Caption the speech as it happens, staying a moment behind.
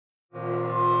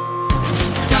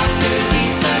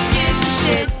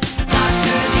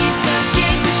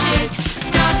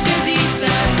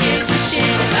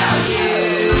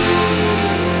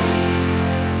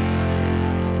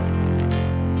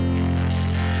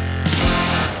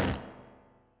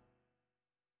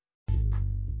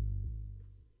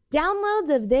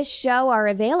Downloads of this show are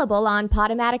available on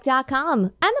Podomatic.com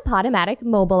and the Podomatic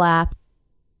mobile app.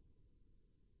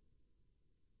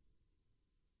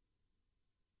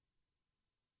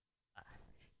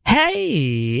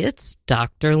 Hey, it's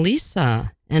Dr.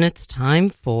 Lisa, and it's time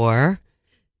for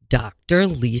Dr.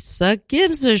 Lisa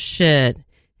Gives a Shit.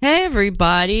 Hey,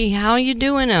 everybody, how you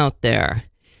doing out there?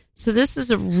 So this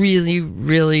is a really,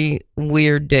 really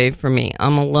weird day for me.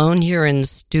 I'm alone here in the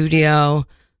studio.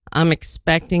 I'm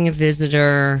expecting a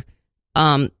visitor.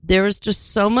 There is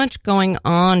just so much going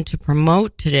on to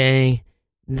promote today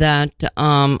that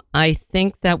I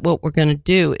think that what we're going to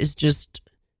do is just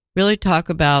really talk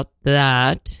about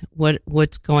that,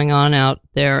 what's going on out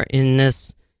there in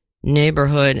this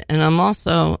neighborhood. And I'm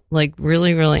also like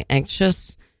really, really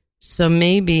anxious. So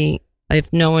maybe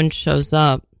if no one shows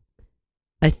up,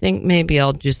 I think maybe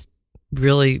I'll just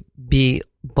really be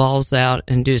balls out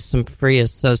and do some free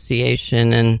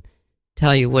association and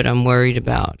tell you what I'm worried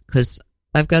about, because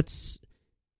I've got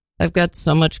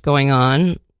so much going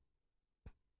on.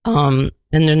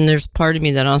 And then there's part of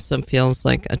me that also feels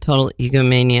like a total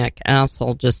egomaniac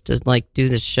asshole just to like do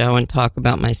the show and talk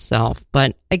about myself.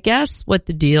 But I guess what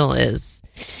the deal is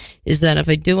that if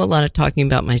I do a lot of talking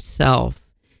about myself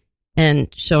and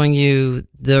showing you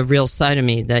the real side of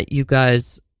me, that you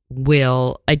guys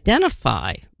will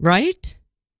identify, right?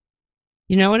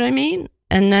 You know what I mean?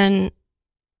 And then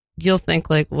you'll think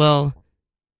like, well,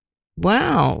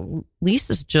 wow,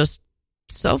 Lisa's just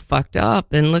so fucked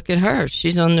up, and look at her.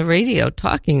 She's on the radio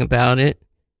talking about it.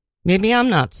 Maybe I'm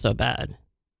not so bad.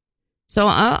 So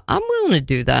I'm willing to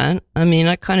do that. I mean,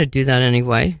 I kind of do that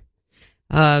anyway.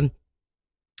 So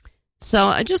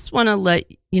I just want to let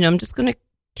you know, I'm just going to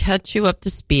catch you up to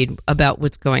speed about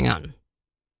what's going on.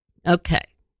 Okay.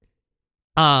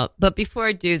 But before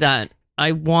I do that,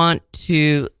 I want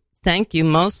to thank you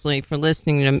mostly for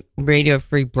listening to Radio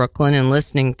Free Brooklyn and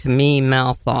listening to me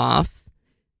mouth off.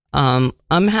 I'm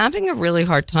having a really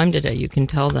hard time today. You can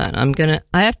tell that.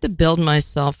 I have to build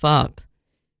myself up.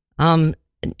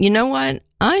 You know what?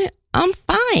 I'm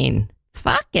fine.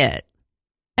 Fuck it.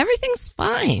 Everything's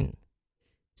fine.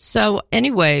 So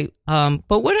anyway, but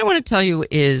what I want to tell you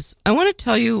is, I want to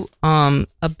tell you,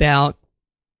 about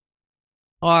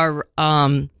our,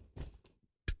 I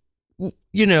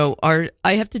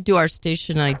have to do our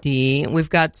station ID. We've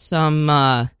got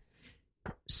some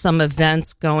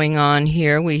events going on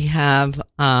here. We have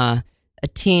a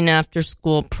teen after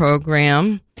school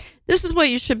program. This is what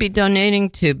you should be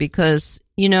donating to because,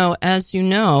 as you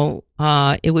know,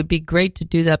 it would be great to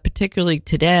do that, particularly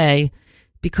today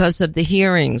because of the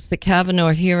hearings. The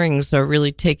Kavanaugh hearings are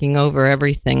really taking over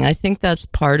everything. I think that's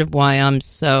part of why I'm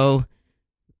so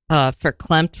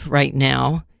verklempt right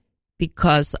now,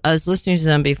 because I was listening to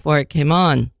them before it came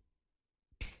on.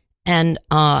 And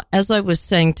as I was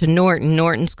saying to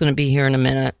Norton's going to be here in a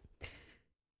minute.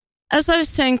 As I was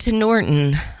saying to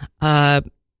Norton, the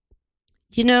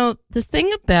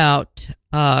thing about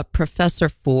Professor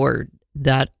Ford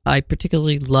that I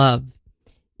particularly love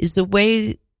is the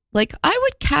way, like, I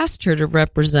would cast her to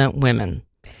represent women.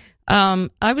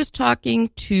 I was talking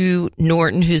to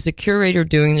Norton, who's a curator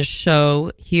doing the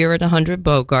show here at 100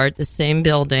 Bogart, the same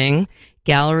building,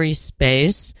 gallery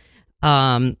space,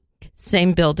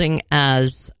 same building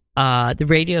as the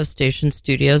radio station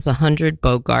studios, 100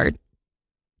 Bogart.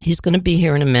 He's going to be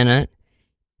here in a minute.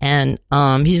 And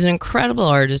he's an incredible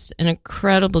artist, an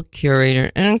incredible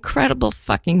curator, an incredible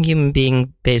fucking human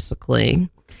being, basically.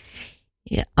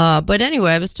 Yeah. But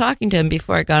anyway, I was talking to him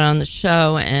before I got on the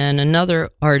show, and another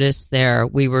artist there,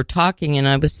 we were talking, and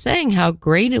I was saying how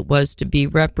great it was to be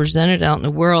represented out in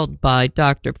the world by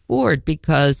Dr. Ford,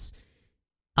 because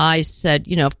I said,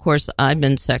 of course, I've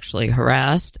been sexually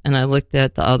harassed, and I looked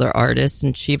at the other artist,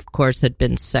 and she, of course, had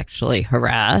been sexually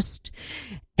harassed.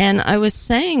 And I was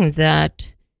saying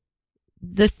that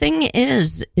the thing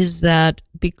is that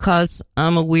because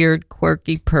I'm a weird,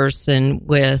 quirky person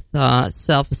with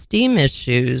self-esteem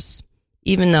issues,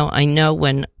 even though I am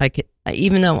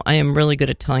really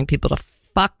good at telling people to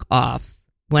fuck off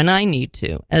when I need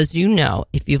to, as you know,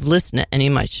 if you've listened to any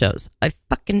of my shows, I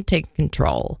fucking take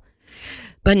control.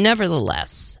 But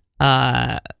nevertheless,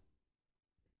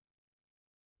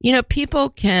 people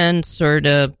can sort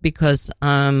of, because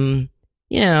I'm,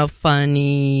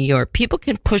 funny, or people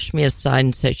can push me aside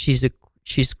and say she's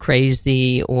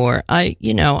crazy, or I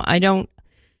don't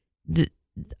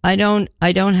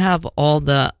have all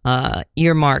the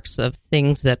earmarks of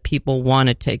things that people want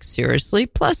to take seriously.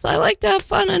 Plus, I like to have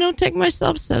fun. I don't take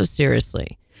myself so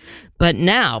seriously. But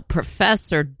now,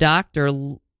 Professor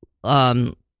Dr.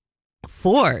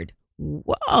 Ford,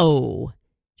 whoa,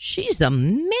 she's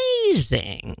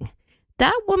amazing.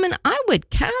 that woman, I would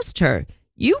cast her.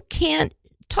 You can't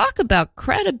talk about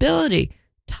credibility.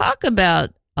 Talk about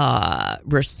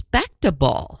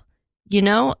respectable. You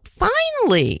know,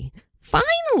 finally,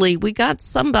 we got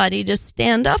somebody to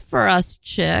stand up for us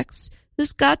chicks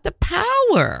who's got the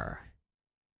power.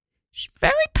 She's a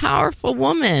very powerful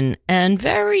woman and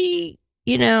very,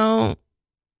 you know,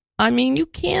 I mean, you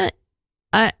can't.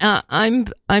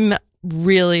 I'm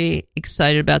really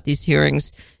excited about these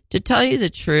hearings. To tell you the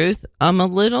truth, I'm a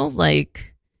little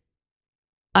like,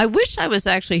 I wish I was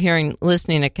actually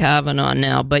listening to Kavanaugh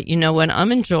now, but you know what?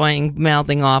 I'm enjoying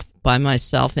mouthing off by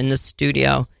myself in the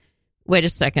studio. Wait a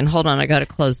second. Hold on. I got to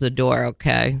close the door.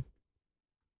 Okay.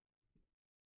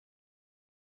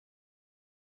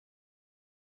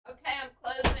 Okay. I'm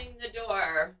closing the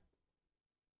door.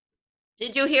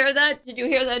 Did you hear that? Did you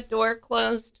hear that door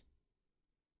closed?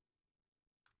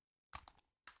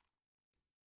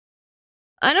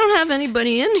 I don't have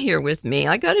anybody in here with me.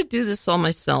 I got to do this all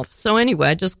myself. So anyway,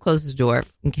 I just closed the door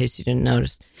in case you didn't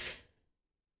notice.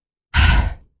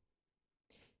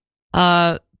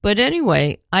 But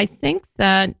anyway, I think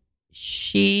that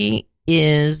she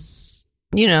is,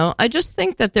 you know, I just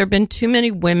think that there have been too many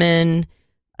women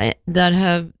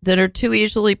that are too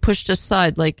easily pushed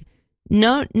aside. Like,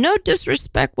 no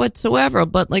disrespect whatsoever,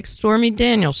 but like Stormy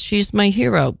Daniels, she's my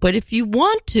hero. But if you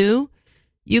want to,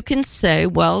 you can say,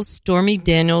 well, Stormy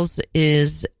Daniels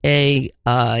is a,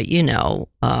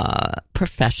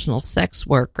 professional sex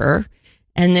worker.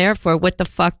 And therefore, what the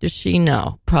fuck does she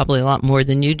know? Probably a lot more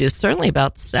than you do, certainly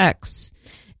about sex.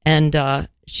 And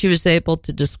she was able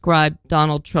to describe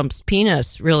Donald Trump's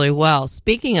penis really well.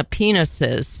 Speaking of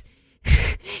penises,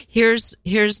 here's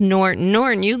Norton.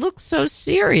 Norton, you look so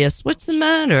serious. What's the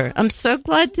matter? I'm so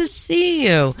glad to see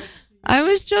you. I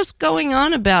was just going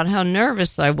on about how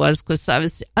nervous I was because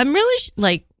I'm really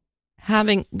like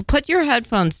put your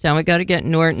headphones down. We got to get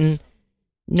Norton.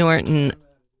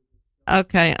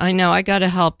 Okay, I know. I got to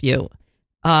help you.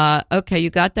 Okay, you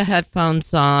got the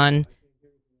headphones on.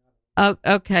 Oh,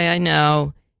 okay, I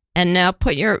know. And now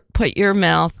put your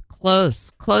mouth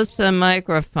close to the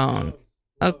microphone.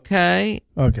 Okay.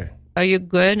 Okay. Are you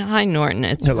good? Hi, Norton.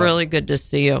 It's really good to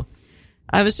see you.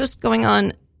 I was just going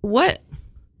on. What?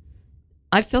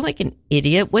 I feel like an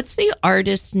idiot. What's the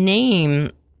artist's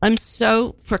name? I'm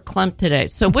so verklempt today.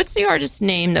 So what's the artist's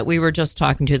name that we were just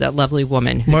talking to, that lovely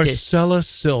woman? Marcella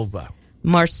Silva.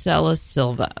 Marcella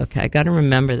Silva. Okay, I got to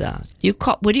remember that.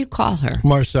 What do you call her?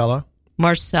 Marcella.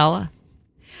 Marcella?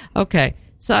 Okay,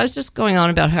 so I was just going on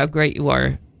about how great you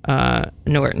are,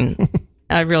 Norton.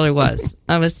 I really was.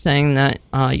 I was saying that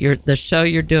the show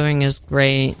you're doing is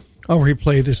great. I'll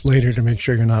replay this later to make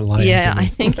sure you're not lying. Yeah, I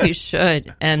think you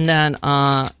should. And then,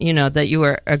 that you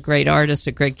were a great artist,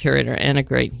 a great curator, and a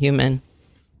great human.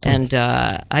 And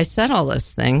I said all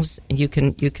those things. You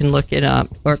can look it up,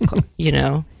 or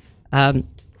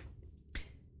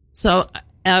So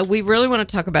we really want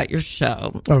to talk about your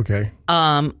show. Okay.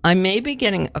 I may be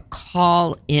getting a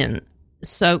call in.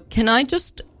 So can I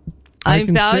just? I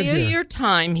value your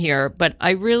time here, but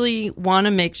I really want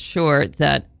to make sure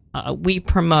that we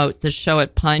promote the show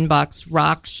at Pine Box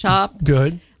Rock Shop.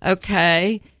 Good.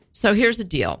 Okay. So here's the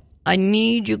deal. I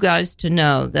need you guys to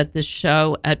know that the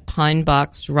show at Pine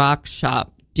Box Rock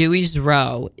Shop, Dewey's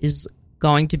Row, is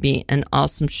going to be an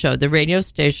awesome show. The radio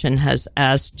station has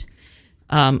asked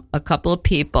a couple of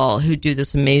people who do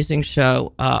this amazing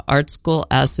show, Art School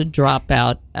Acid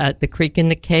Dropout, at the Creek in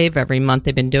the Cave every month.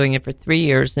 They've been doing it for 3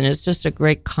 years, and it's just a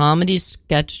great comedy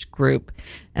sketch group.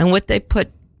 And what they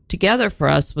put together for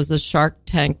us was a Shark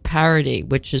Tank parody,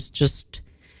 which is just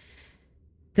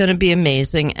going to be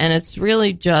amazing. And it's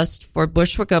really just for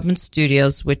Bushwick Open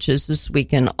Studios, which is this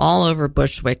weekend all over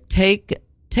Bushwick. Take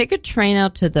a train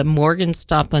out to the Morgan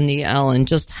stop on the L and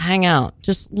just hang out.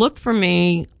 Just look for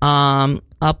me.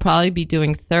 I'll probably be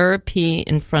doing therapy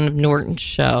in front of Norton's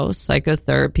show,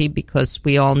 psychotherapy, because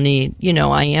we all need,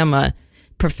 I am a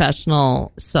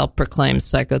professional self-proclaimed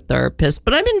psychotherapist,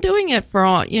 but I've been doing it for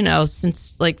all,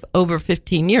 since like over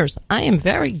 15 years. I am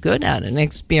very good at it and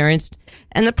experienced,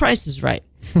 and the price is right.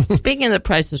 Speaking of the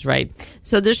price is right.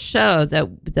 So this show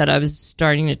that I was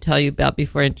starting to tell you about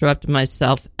before I interrupted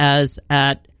myself, as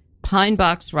at Pine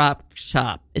Box Rock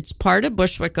Shop. It's part of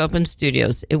Bushwick Open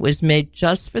Studios. It was made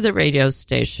just for the radio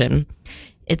station.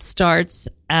 It starts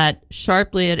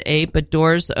sharply at 8, but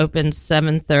doors open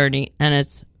 7:30, and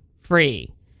it's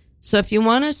free. So if you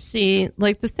want to see,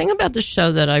 like, the thing about the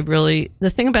show the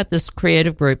thing about this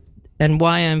creative group and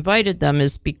why I invited them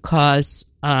is because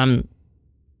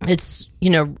it's,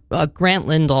 Grant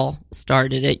Lindell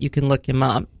started it. You can look him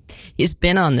up. He's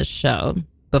been on the show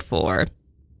before,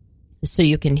 so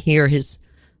you can hear his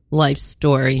life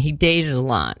story. He dated a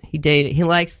lot. He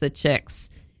likes the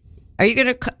chicks. Are you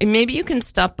going to, maybe you can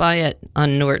stop by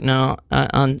on Norton,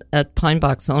 at Pine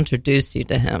Box. I'll introduce you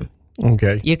to him.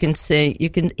 Okay. You can see,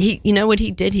 you know what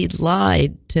he did? He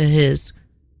lied to his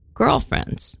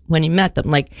girlfriends when he met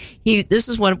them. Like, this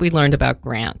is what we learned about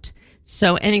Grant.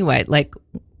 So anyway, like,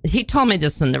 he told me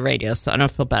this on the radio, so I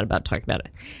don't feel bad about talking about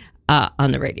it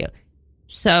on the radio.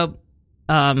 So,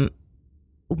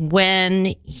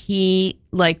 when he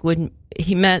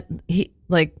met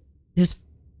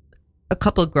a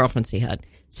couple of girlfriends he had.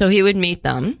 So he would meet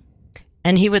them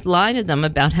and he would lie to them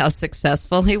about how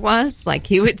successful he was. Like,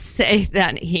 he would say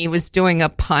that he was doing a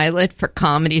pilot for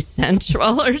Comedy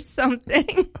Central or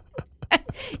something.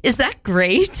 Is that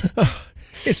great?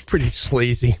 It's pretty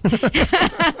sleazy.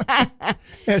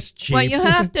 That's cheap. Well, you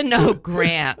have to know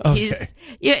Grant. Okay.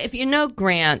 If you know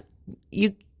Grant,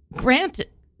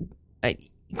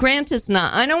 Grant is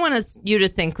not, I don't want you to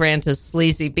think Grant is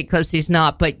sleazy, because he's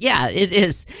not, but yeah, it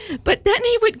is. But then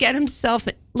he would get himself,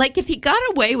 like, if he got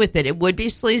away with it, it would be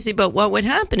sleazy, but what would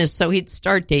happen is, so he'd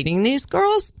start dating these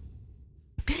girls,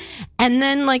 and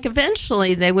then, like,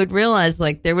 eventually they would realize,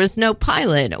 like, there was no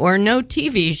pilot or no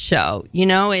TV show. You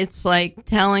know, it's like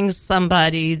telling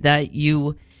somebody that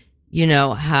you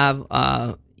have,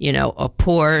 a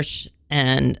Porsche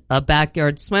and a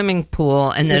backyard swimming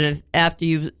pool, and then after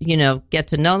you get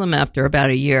to know them after about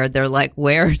a year, they're like,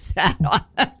 "Where's that?"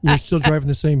 You're still driving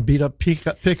the same beat up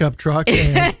pickup truck,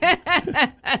 and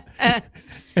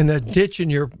that ditch in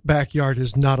your backyard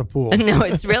is not a pool. No,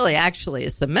 it's really actually a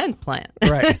cement plant.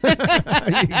 Right.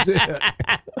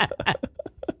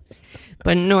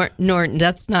 But Norton,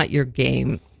 that's not your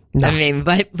game. No. I mean,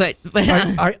 but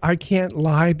I can't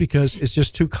lie because it's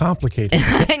just too complicated.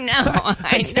 I know.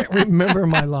 I can't remember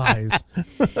my lies.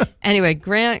 Anyway,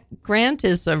 Grant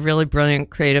is a really brilliant,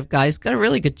 creative guy. He's got a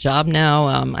really good job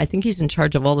now. I think he's in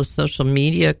charge of all the social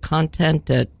media content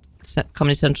at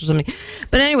Comedy Central or something.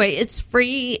 But anyway, it's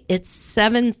free. It's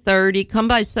 7:30. Come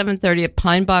by 7:30 at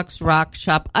Pine Box Rock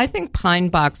Shop. I think Pine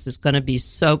Box is going to be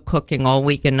so cooking all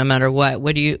weekend, no matter what.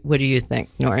 What do you think,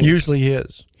 Norton? Usually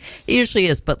is. It usually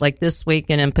is, but like this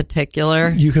weekend in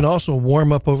particular. You can also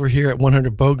warm up over here at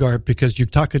 100 Bogart, because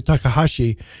Yutaka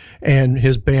Takahashi and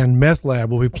his band Meth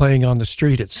Lab will be playing on the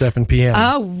street at 7 p.m.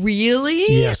 Oh,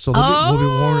 really? Yeah, so we'll be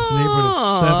warming up the neighborhood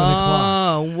at 7 o'clock.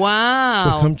 Oh, wow. So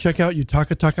come check out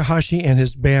Yutaka Takahashi and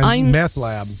his band Meth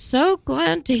Lab. So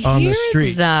glad to on hear the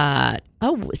street. that.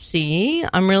 Oh, see,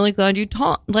 I'm really glad you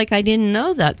told. Like, I didn't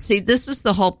know that. See, this is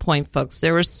the whole point, folks.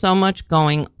 There is so much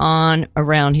going on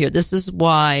around here. This is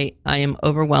why I am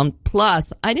overwhelmed.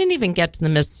 Plus, I didn't even get to the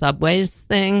Miss Subways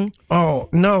thing. Oh,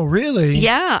 no, really?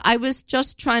 Yeah, I was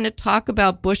just trying to talk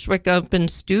about Bushwick Open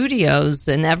Studios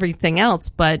and everything else.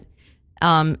 But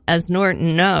as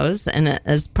Norton knows, and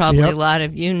as probably a lot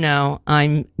of you know,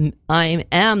 I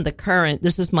am the current.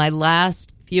 This is my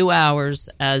last few hours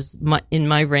in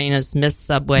my reign as Miss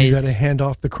Subways. You got to hand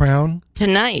off the crown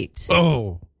tonight.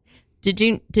 Oh, did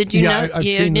you yeah, know? I've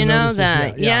You seen the know notices.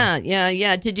 that?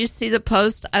 Yeah. Did you see the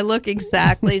post? I look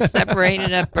exactly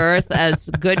separated at birth as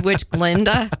Good Witch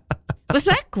Glinda. Was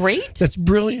that great? That's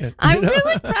brilliant. I'm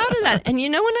really proud of that. And you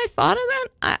know, when I thought of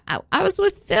that, I was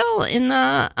with Phil in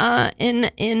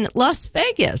Las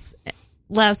Vegas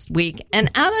last week, and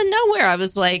out of nowhere, I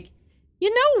was like,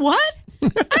 you know what?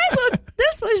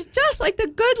 This was just like the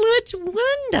Good Witch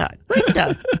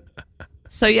Glinda.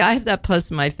 So yeah, I have that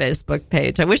post on my Facebook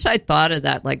page. I wish I thought of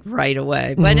that like right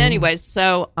away. But anyway,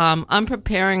 so I'm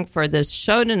preparing for this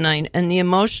show tonight, and the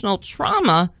emotional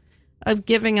trauma of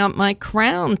giving up my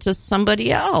crown to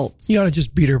somebody else. You ought to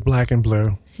just beat her black and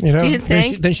blue. You know, Do you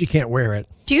think? Then she can't wear it.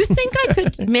 Do you think I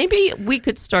could? Maybe we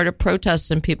could start a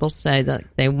protest, and people say that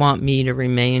they want me to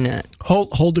remain it.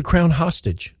 Hold the crown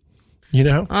hostage. You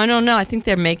know? I don't know. I think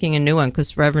they're making a new one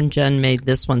because Reverend Jen made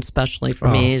this one specially for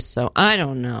me. So I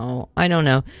don't know.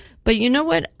 But you know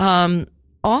what?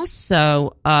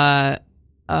 Also,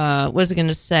 what was I going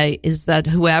to say is that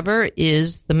whoever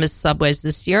is the Miss Subways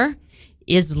this year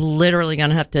is literally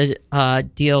going to have to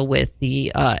deal with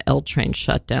the L train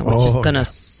shutdown, which is going to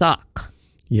suck.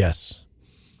 Yes.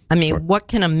 I mean, what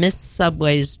can a Miss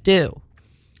Subways do?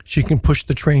 She can push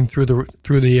the train through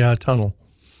the tunnel.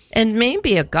 And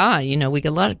maybe a guy, you know, we get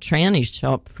a lot of trannies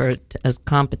show up as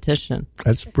competition.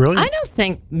 That's brilliant. I don't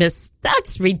think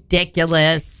that's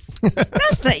ridiculous.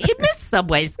 Miss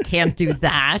Subways can't do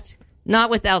that. Not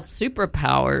without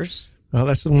superpowers. Well,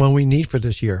 that's the one we need for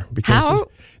this year, because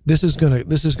this is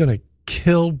gonna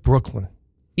kill Brooklyn.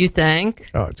 You think?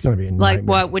 Oh, it's gonna be a like nightmare.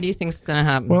 what? What do you think is going to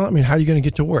happen? Well, I mean, how are you going to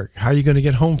get to work? How are you going to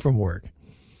get home from work?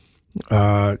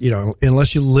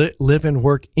 Unless you live and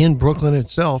work in Brooklyn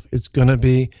itself, it's going to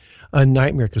be a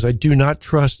nightmare because I do not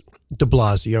trust de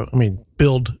Blasio. I mean,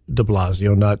 Bill de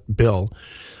Blasio, not Bill.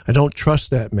 I don't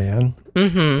trust that man.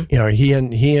 Mm-hmm. He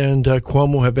and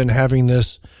Cuomo have been having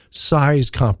this size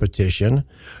competition,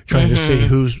 trying to see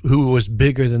who was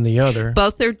bigger than the other.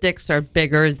 Both their dicks are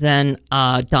bigger than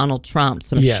Donald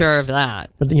Trump's. I'm sure of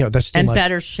that. But that's still not,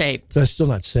 better shaped. That's still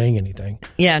not saying anything.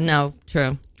 Yeah, no,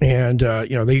 true. And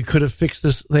they could have fixed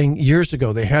this thing years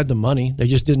ago. They had the money. They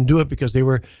just didn't do it because they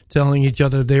were telling each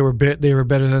other they were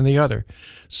better than the other.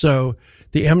 So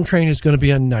the M train is going to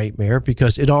be a nightmare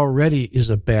because it already is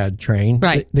a bad train.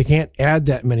 Right. They can't add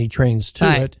that many trains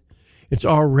to it. It's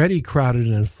already crowded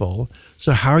and full.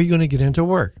 So how are you going to get into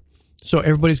work? So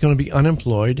everybody's going to be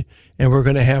unemployed, and we're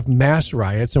going to have mass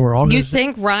riots, and we're all. You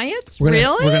think riots?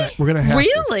 Really? We're going to have.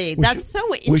 Really? That's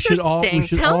so interesting.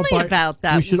 Tell me about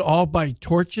that. We should all buy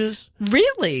torches.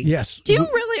 Really? Yes. Do you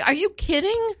really? Are you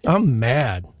kidding? I'm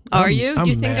mad. Are you? I'm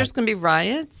You think mad. there's going to be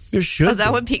riots? There should.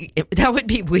 That would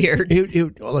be weird.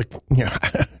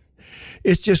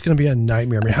 It's just going to be a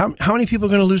nightmare. I mean, how many people are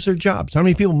going to lose their jobs? How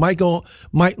many people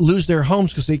might lose their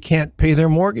homes because they can't pay their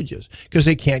mortgages because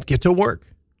they can't get to work?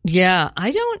 Yeah,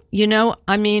 I don't,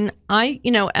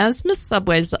 as Miss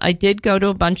Subways, I did go to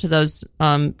a bunch of those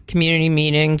community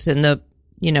meetings and the,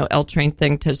 L train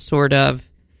thing to sort of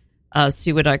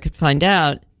see what I could find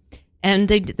out. And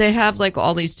they have like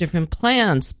all these different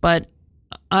plans, but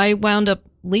I wound up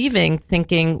leaving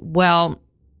thinking, well,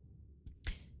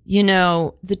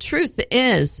 the truth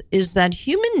is that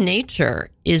human nature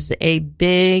is a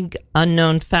big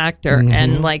unknown factor. Mm-hmm.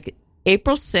 And like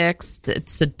April 6th,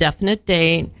 it's a definite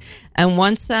date. And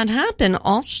once that happened,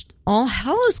 all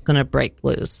hell is going to break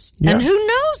loose. Yeah. And who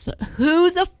knows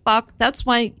who the fuck? That's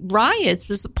why riots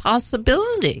is a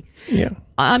possibility. Yeah.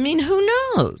 I mean, who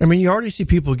knows? I mean, you already see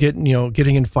people getting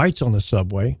in fights on the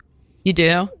subway. You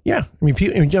do? Yeah. I mean,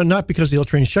 not because the L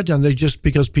train shut down. They just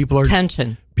because people are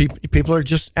tension. People are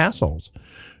just assholes,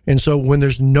 and so when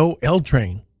there's no L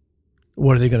train,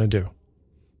 what are they going to do?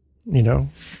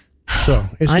 So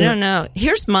I don't know.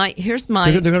 Here's my.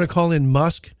 They're going to call in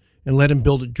Musk and let him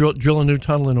drill a new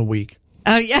tunnel in a week.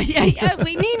 Oh yeah.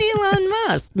 We need Elon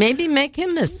Musk. Maybe make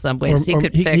him miss Subways. He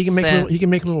could fix it. He can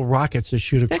make little rockets that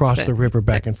shoot across the river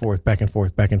back and forth, back and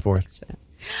forth, back and forth.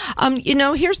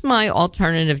 Here's my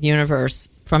alternative universe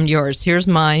from yours. Here's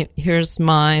my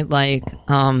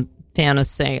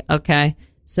fantasy. Okay.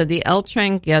 So the L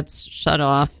train gets shut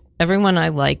off. Everyone I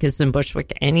like is in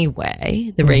Bushwick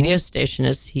anyway. The radio station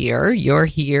is here. You're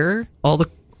here. All the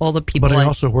people. But I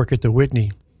also work at the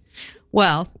Whitney.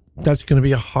 Well, that's going to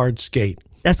be a hard skate.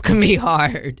 That's going to be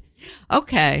hard.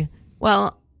 Okay.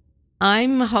 Well,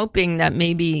 I'm hoping that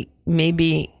maybe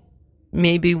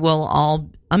we'll all.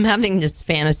 I'm having this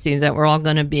fantasy that we're all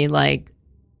going to be like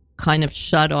kind of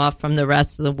shut off from the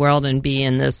rest of the world and be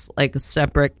in this like a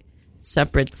separate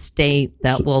state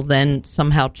that will then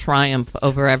somehow triumph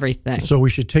over everything. So we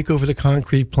should take over the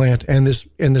concrete plant and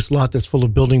this lot that's full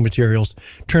of building materials,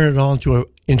 turn it all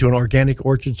into an organic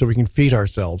orchard so we can feed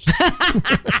ourselves.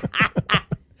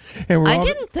 And I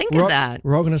didn't think of that.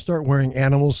 We're all going to start wearing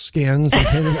animal skins and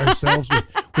painting ourselves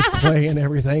with clay and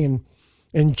everything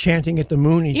and chanting at the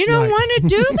moon each night. You don't want to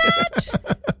do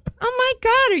that? Oh my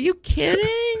God, are you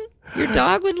kidding? Your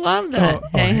dog would love that.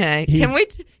 Hey. Can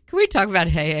we talk about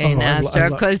Hey Nastar?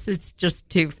 Because it's just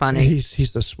too funny.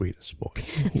 He's the sweetest boy.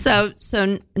 So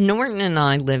Norton and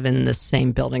I live in the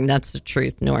same building. That's the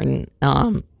truth, Norton.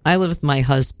 I live with my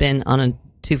husband on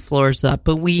 2 floors up,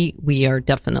 but we are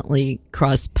definitely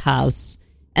crossed paths.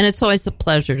 And it's always a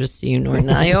pleasure to see you, Norton.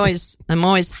 I'm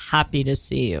always happy to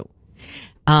see you.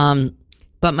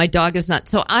 But my dog is not.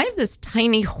 So I have this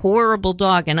tiny, horrible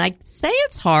dog, and I say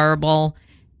it's horrible,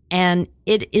 and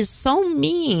it is so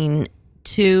mean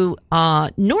to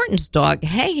Norton's dog,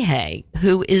 Hey,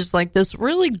 who is like this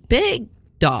really big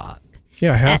dog.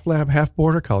 Yeah, half lab, half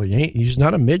border collie. He's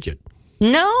not a midget.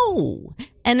 No,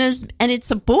 and it's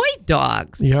a boy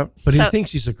dog. Yeah, but he thinks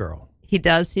he's a girl. He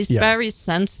does. He's very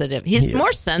sensitive. He's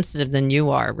more sensitive than you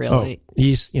are, really. Oh,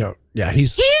 he's. He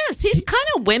is. He's kind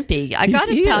of wimpy. I got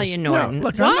to tell you, Norton. No,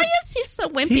 look, why is he so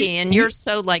wimpy? And you're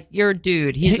so like you're a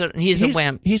dude. He's a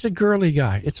wimp. He's a girly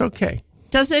guy. It's okay.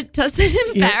 Does it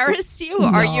embarrass you?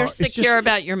 Are you secure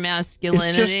about your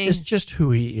masculinity? It's just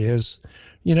who he is.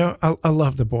 I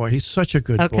love the boy. He's such a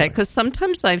good boy. Okay, because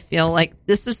sometimes I feel like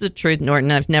this is the truth,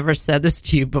 Norton. I've never said this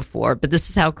to you before, but this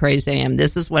is how crazy I am.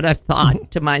 This is what I've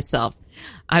thought to myself.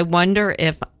 I wonder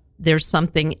if there's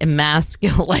something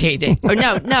emasculating. Or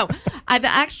no. I've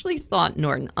actually thought,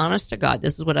 Norton, honest to God,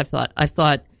 this is what I've thought. I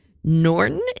thought,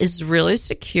 Norton is really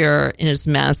secure in his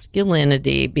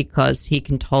masculinity because he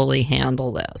can totally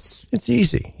handle this. It's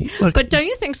easy. Look, but don't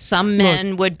you think some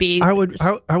men would be? I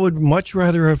would much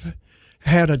rather have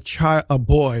had a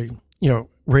boy,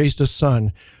 raised a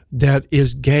son that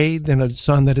is gay than a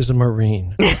son that is a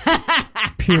Marine.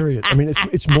 Period. I mean,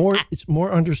 it's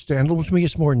more understandable to me.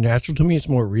 It's more natural to me. It's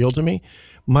more real to me.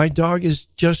 My dog is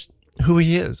just who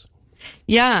he is.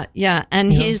 Yeah,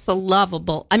 and he's a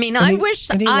lovable. I mean, I wish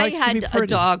I had a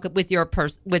dog with your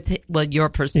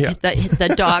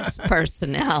the dog's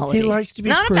personality. He likes to be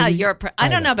not pretty. about your. I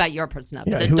don't know about your personality.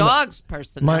 Yeah, the dog's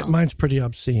personality. Mine's pretty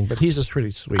obscene, but he's just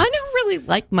pretty sweet. I don't really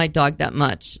like my dog that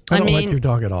much. I don't like your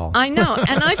dog at all. I know,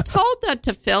 and I've told that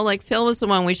to Phil. Like Phil was the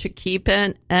one we should keep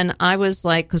it, and I was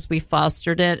like, because we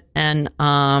fostered it, and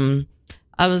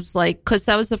I was like, because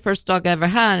that was the first dog I ever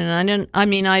had.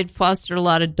 And I'd fostered a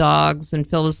lot of dogs, and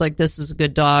Phil was like, this is a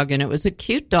good dog. And it was a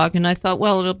cute dog. And I thought,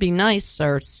 well, it'll be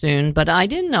nicer soon. But I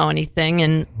didn't know anything,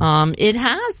 and it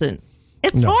hasn't.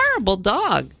 It's a horrible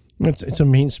dog. It's a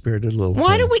mean-spirited little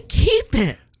Why thing. do we keep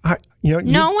it?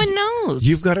 No one knows.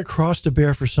 You've got a cross to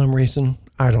bear for some reason.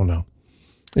 I don't know.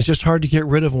 It's just hard to get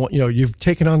rid of one. You've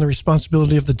taken on the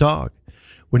responsibility of the dog.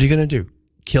 What are you going to do?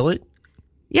 Kill it?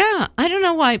 Yeah, I don't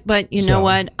know why, but you know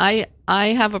what? I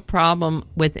have a problem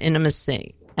with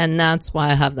intimacy, and that's why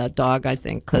I have that dog, I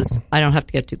think, because I don't have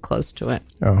to get too close to it.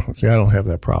 Oh, see, I don't have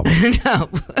that problem. No.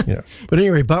 Yeah. But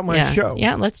anyway, about my show.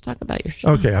 Yeah, let's talk about your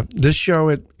show. Okay, this show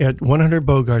at 100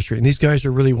 Bogart Street, and these guys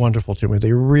are really wonderful to me.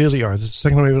 They really are. This is the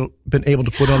second time we've been able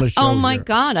to put on a show. Oh, my here.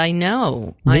 God, I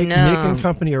know. Nick and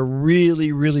company are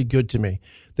really, really good to me.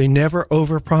 They never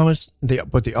overpromise,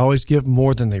 but they always give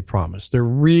more than they promise. They're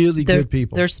really good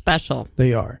people. They're special.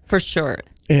 They are. For sure.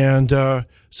 And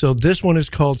so this one is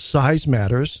called Size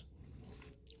Matters.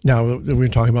 Now, we're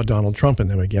talking about Donald Trump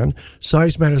and them again.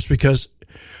 Size Matters because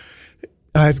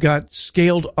I've got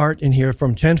scaled art in here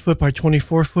from 10 foot by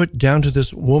 24 foot down to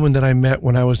this woman that I met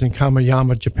when I was in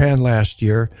Kamiyama, Japan last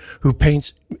year, who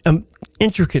paints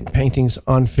intricate paintings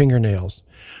on fingernails.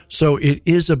 So it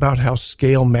is about how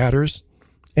scale matters.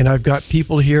 And I've got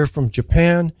people here from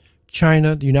Japan,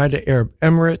 China, the United Arab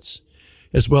Emirates,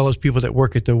 as well as people that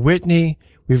work at the Whitney.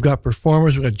 We've got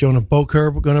performers. We've got Jonah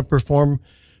Boker going to perform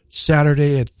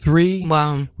Saturday at 3.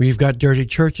 Wow. We've got Dirty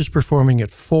Churches performing at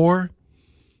 4.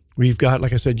 We've got,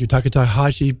 like I said, Yutaka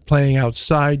Takahashi playing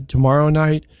outside tomorrow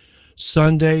night.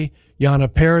 Sunday,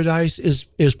 Yana Paradise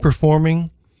is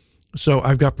performing. So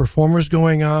I've got performers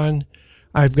going on.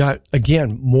 I've got,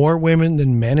 again, more women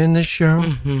than men in this show.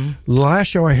 Mm-hmm. Last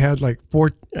show I had last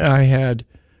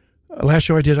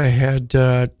show I had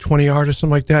 20 artists,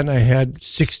 something like that, and I had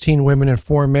 16 women and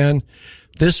 4 men.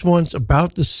 This one's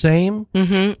about the same.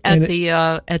 Mm-hmm. At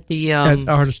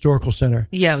Art Historical Center.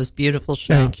 Yeah, it was a beautiful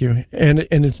show. Thank you. And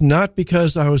it's not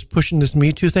because I was pushing this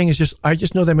Me Too thing. It's just, I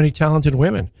just know that many talented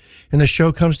women. And the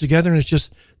show comes together, and it's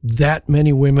just that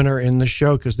many women are in the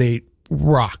show because they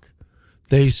rock.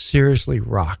 They seriously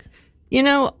rock.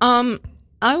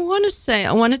 I want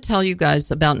to tell you guys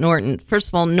about Norton. First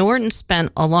of all, Norton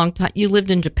spent a long time. You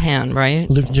lived in Japan, right? I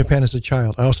lived in Japan as a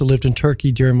child. I also lived in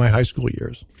Turkey during my high school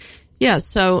years. Yeah,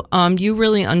 so you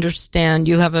really understand.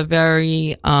 You have a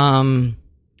very broad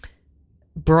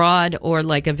or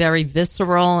like a very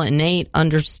visceral, innate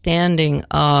understanding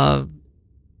of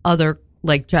other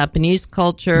like Japanese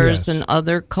cultures and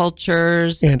other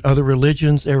cultures. And other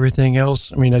religions, everything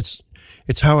else. I mean, it's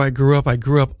how I grew up. I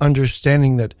grew up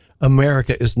understanding that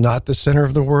America is not the center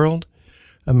of the world.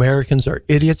 Americans are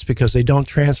idiots because they don't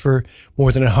transfer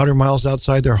more than 100 miles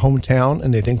outside their hometown,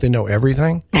 and they think they know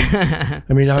everything. I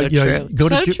mean, go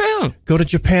to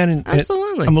Japan, and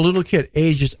absolutely. I'm a little kid,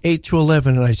 ages 8 to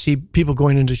 11, and I see people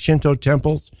going into Shinto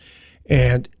temples,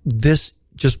 and this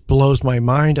just blows my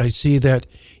mind. I see that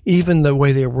even the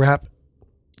way they wrap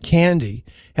candy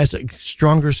has a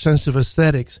stronger sense of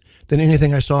aesthetics than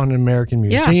anything I saw in an American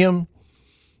museum. Yeah.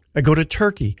 I go to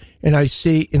Turkey, and I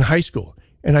see in high school,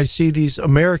 and I see these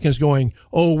Americans going,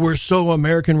 oh, we're so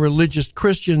American religious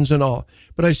Christians and all.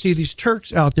 But I see these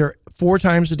Turks out there 4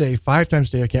 times a day, 5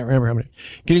 times a day, I can't remember how many,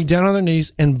 getting down on their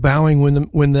knees and bowing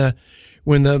when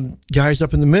the guys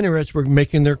up in the minarets were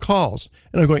making their calls.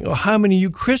 And I'm going, oh, how many of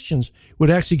you Christians would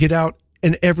actually get out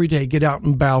and every day get out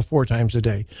and bow 4 times a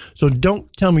day? So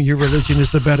don't tell me your religion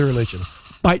is the better religion.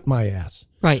 Bite my ass.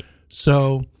 Right.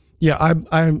 So yeah,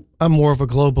 I'm more of a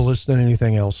globalist than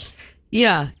anything else.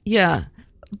 Yeah.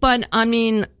 But I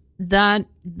mean, that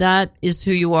is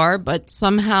who you are, but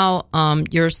somehow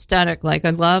you're aesthetic. Like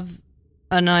I love,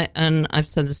 and I've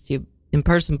said this to you in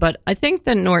person, but I think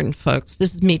that Norton folks,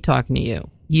 this is me talking to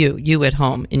you at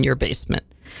home in your basement.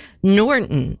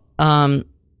 Norton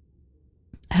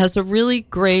has a really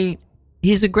great,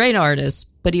 he's a great artist,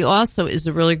 but he also is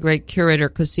a really great curator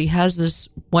because he has this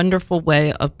wonderful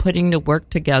way of putting the work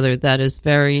together that is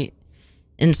very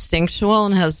instinctual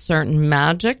and has certain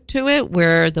magic to it,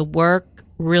 where the work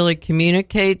really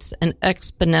communicates and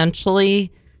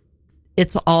exponentially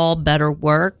it's all better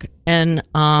work. And,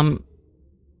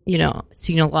 you know,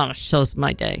 seen a lot of shows in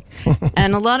my day.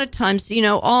 And a lot of times, you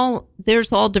know,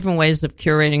 there's all different ways of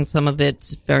curating. Some of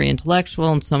it's very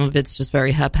intellectual and some of it's just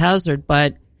very haphazard,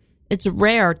 but it's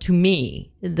rare to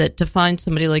me that to find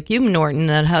somebody like you, Norton,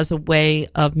 that has a way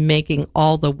of making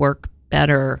all the work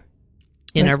better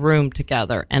in a room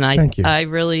together. And I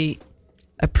really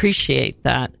appreciate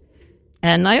that.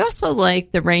 And I also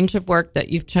like the range of work that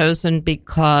you've chosen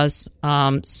because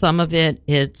some of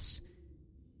it's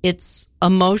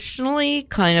emotionally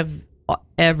kind of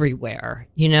everywhere.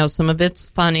 You know, some of it's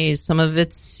funny, some of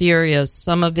it's serious,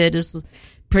 some of it is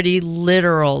pretty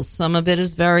literal, some of it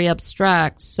is very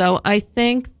abstract. So I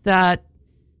think that,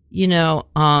 you know,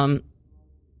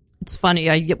 it's funny,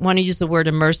 I want to use the word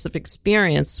immersive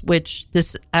experience, which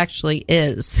this actually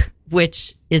is,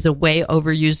 which is a way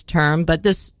overused term, but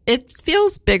it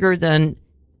feels bigger than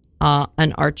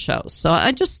an art show. So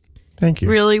I just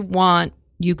really want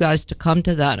you guys to come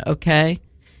to that, okay?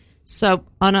 So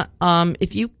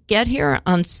if you get here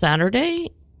on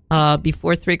Saturday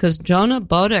before 3, because Jonah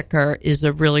Bodecker is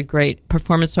a really great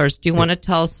performance artist. Do you want to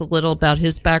tell us a little about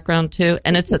his background too?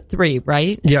 And it's at 3,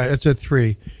 right? Yeah, it's at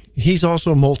 3. He's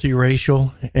also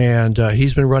multiracial, and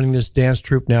he's been running this dance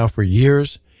troupe now for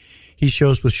years. He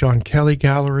shows with Sean Kelly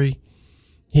Gallery.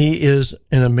 He is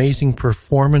an amazing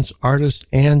performance artist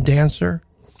and dancer,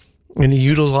 and he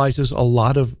utilizes a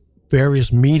lot of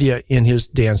various media in his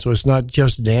dance. So it's not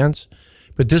just dance,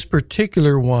 but this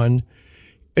particular one,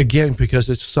 again, because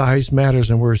its size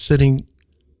matters and we're setting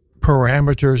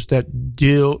parameters that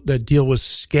deal with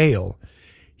scale.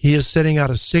 He is setting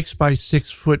out a 6 by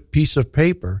 6 foot piece of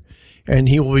paper, and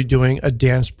he will be doing a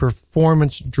dance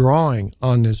performance drawing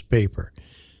on this paper.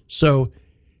 So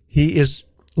he is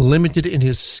limited in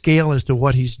his scale as to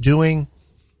what he's doing.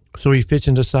 So he fits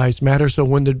into size matters. So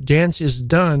when the dance is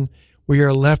done, we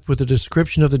are left with a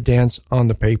description of the dance on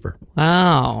the paper.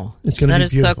 Wow. It's going to be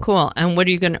beautiful. That is so cool. And what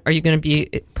are you going to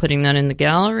be putting that in the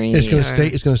gallery? It's going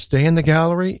to stay in the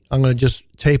gallery. I'm going to just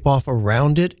tape off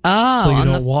around it. Oh, so you on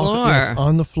don't the walk. floor. Yeah, it's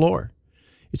on the floor.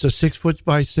 It's a 6 foot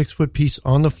by 6 foot piece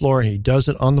on the floor, and he does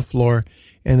it on the floor,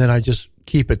 and then I just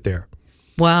keep it there.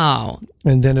 Wow.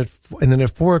 And then at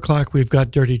 4:00 we've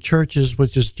got Dirty Churches,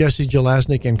 which is Jesse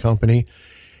Jelaznik and Company.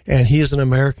 And he is an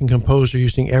American composer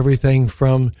using everything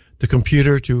from the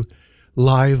computer to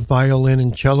live violin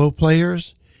and cello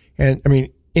players. And I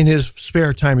mean, in his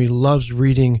spare time, he loves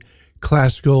reading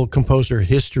classical composer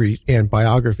history and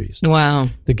biographies. Wow.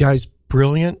 The guy's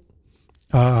brilliant.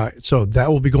 So that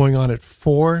will be going on at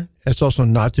 4. It's also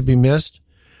not to be missed.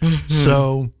 Mm-hmm.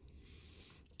 So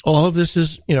all of this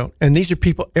is, you know, and these are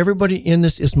people, everybody in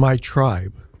this is my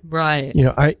tribe. Right. You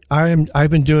know, I've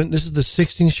been doing, this is the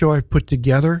 16th show I've put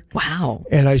together. Wow.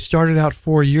 And I started out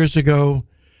 4 years ago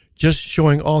just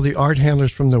showing all the art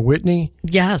handlers from the Whitney.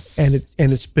 Yes.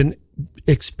 And it's been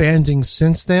expanding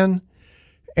since then.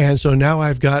 And so now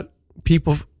I've got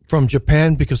people from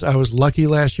Japan, because I was lucky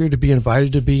last year to be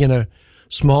invited to be in a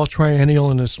small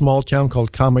triennial in a small town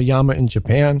called Kamayama in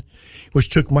Japan, which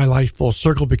took my life full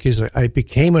circle because I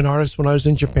became an artist when I was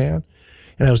in Japan.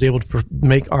 And I was able to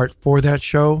make art for that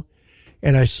show.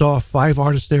 And I saw 5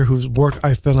 artists there whose work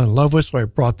I fell in love with. So I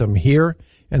brought them here,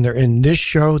 and they're in this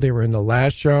show. They were in the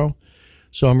last show.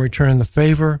 So I'm returning the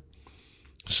favor.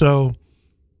 So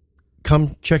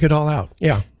come check it all out.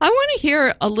 Yeah. I want to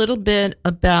hear a little bit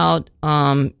about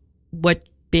what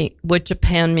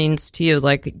Japan means to you,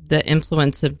 like the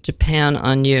influence of Japan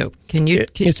on you. Can you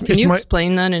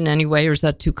explain that in any way, or is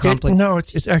that too complicated? No,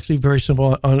 it's actually very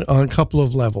simple on a couple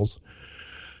of levels.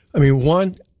 I mean,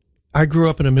 one, I grew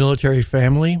up in a military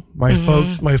family. My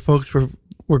folks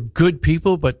were good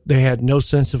people, but they had no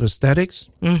sense of aesthetics.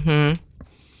 Mm-hmm.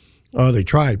 Oh, they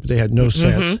tried, but they had no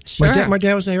sense. Sure. My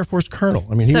dad was an Air Force colonel.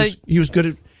 I mean, he was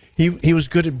good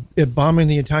at bombing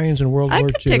the Italians in World War II.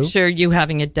 I could picture you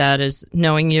having a dad as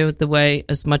knowing you the way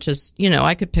as much as, you know,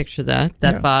 I could picture that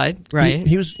vibe, right?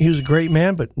 He was a great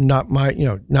man, but not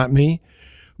me.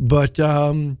 But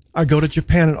I go to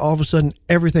Japan, and all of a sudden,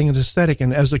 everything is aesthetic.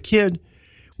 And as a kid,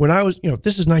 when I was, you know,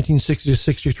 this is 1960 to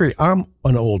 63. I'm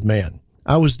an old man.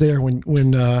 I was there when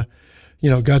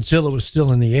Godzilla was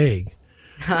still in the egg.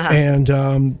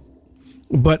 And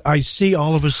but I see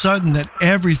all of a sudden that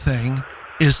everything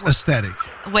is aesthetic.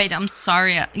 Wait, I'm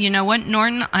sorry. You know what,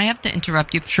 Norton? I have to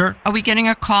interrupt you. Sure. Are we getting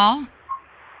a call?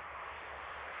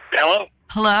 Hello?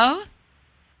 Hello?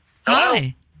 Hello?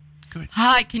 Hi. Good.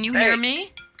 Hi, can you hear Hey.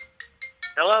 me?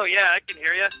 Hello, yeah, I can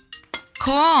hear you.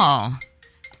 Cool.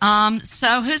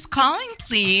 So who's calling,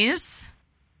 please?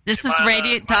 This is Am I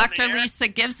Radio on the Dr. air? Lisa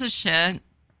Gives a Shit.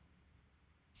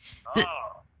 Oh,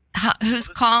 Who's this is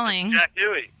calling? Jack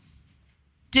Dewey.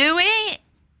 Dewey?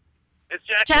 It's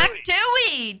Jack, Jack Dewey.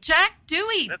 Dewey. Jack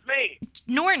Dewey. That's me.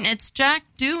 Norton, it's Jack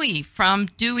Dewey from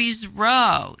Dewey's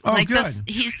Row. Oh, good.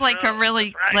 He's like a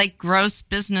really That's right. gross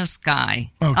business guy.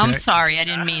 Okay. I'm sorry, I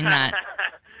didn't mean that.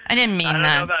 I didn't mean I don't know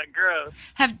that. about gross.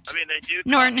 Have I mean, they do.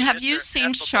 Norton, call me have you Mr. seen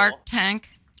Ineffable. Shark Tank?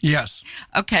 Yes.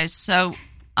 Okay, so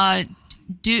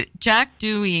Jack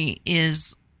Dewey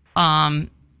is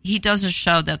he does a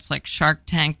show that's like Shark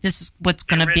Tank. This is what's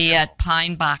going to be original. at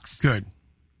Pine Box. Good.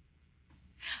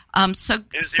 It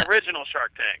was the original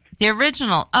Shark Tank. the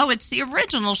original. Oh, it's the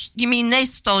original. You mean they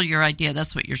stole your idea?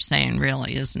 That's what you're saying,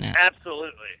 really, isn't it?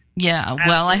 Absolutely. Yeah.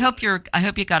 Well, I hope you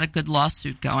got a good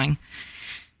lawsuit going.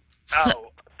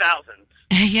 So, Thousands.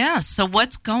 yeah. So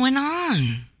what's going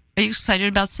on? Are you excited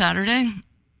about Saturday?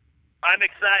 I'm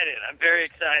excited. I'm very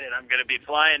excited. I'm going to be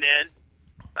flying in.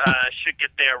 Should get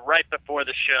there right before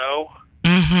the show.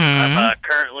 Mm-hmm.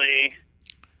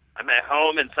 I'm at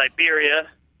home in Siberia.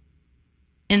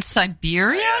 In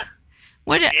Siberia?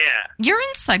 What? Yeah. You're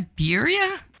in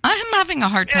Siberia? I'm having a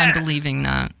hard time Yeah. believing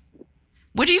that.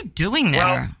 What are you doing there?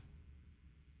 Well,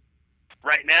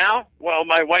 right now, well,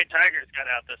 my white tigers got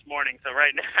out this morning, so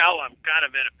right now I'm kind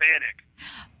of in a panic.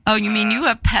 Oh, you mean you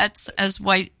have pets as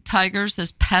white tigers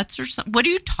as pets or something? What are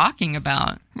you talking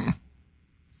about?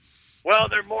 Well,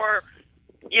 they're more,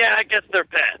 yeah, I guess they're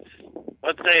pets.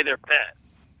 Let's say they're pets.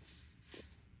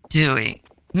 Dewey,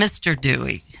 Mr.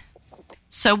 Dewey.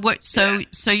 So what? So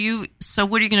what are you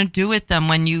going to do with them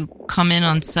when you come in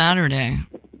on Saturday?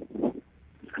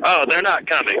 Oh, they're not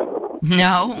coming.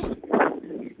 No.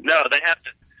 No, they have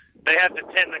to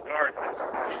tend the garden.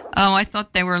 Oh, I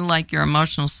thought they were like your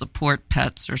emotional support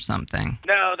pets or something.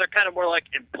 No, they're kind of more like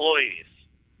employees.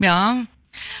 Yeah.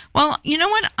 Well, you know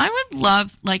what? I would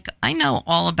love, like, I know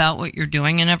all about what you're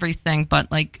doing and everything, but,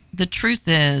 like, the truth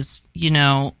is, you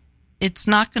know, it's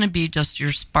not going to be just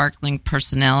your sparkling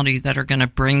personality that are going to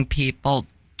bring people,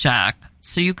 Jack.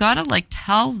 So you got to, like,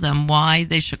 tell them why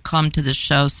they should come to the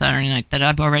show Saturday night that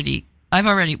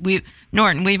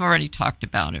Norton, we've already talked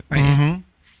about it, right? Mm-hmm.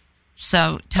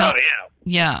 So Oh,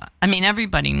 yeah. I mean,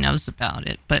 everybody knows about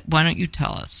it, but why don't you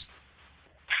tell us?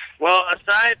 Well,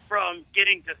 aside from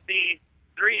getting to see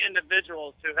 3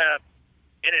 individuals who have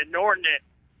an inordinate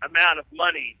amount of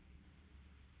money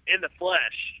in the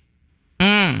flesh,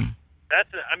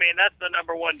 that's the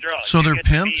number one draw. So You they're get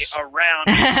to be pimps? around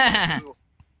people who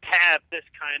have this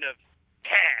kind of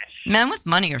cash. Men with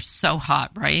money are so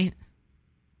hot, right?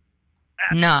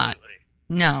 Absolutely. Not.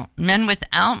 No, men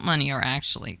without money are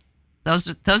actually those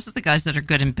are the guys that are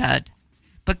good in bed.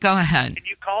 But go ahead. Can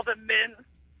you call them men?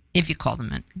 If you call them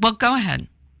men. Well, go ahead.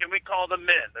 Can we call them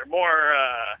men? They're more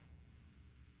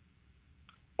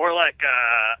like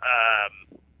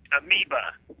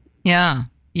amoeba.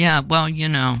 Yeah. Well, you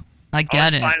know, I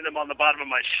get it. Find them on the bottom of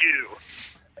my shoe.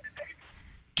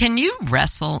 Can you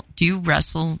wrestle? Do you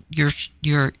wrestle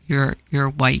your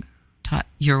white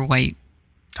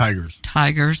Tigers.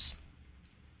 tigers?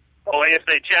 Only if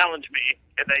they challenge me,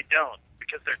 and they don't,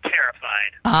 because they're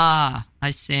terrified. Ah, I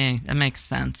see. That makes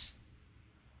sense.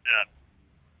 Yeah.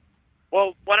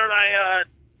 Well, why don't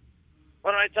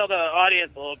I tell the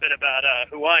audience a little bit about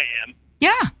who I am?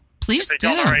 Yeah, please If they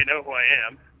do. don't already know who I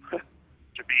am, which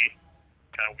would be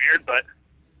kind of weird, but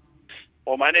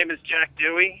my name is Jack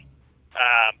Dewey.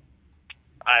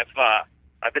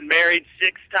 I've been married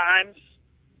 6 times.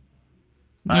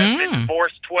 I've been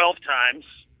divorced 12 times.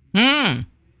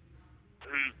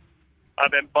 I've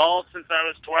been bald since I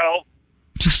was 12.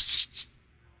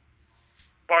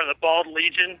 Part of the Bald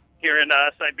Legion here in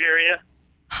Siberia.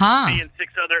 Huh. Me and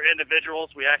 6 other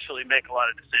individuals, we actually make a lot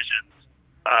of decisions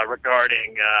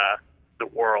regarding the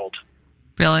world.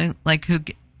 Really? Like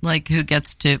who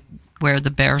gets to wear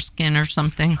the bear skin or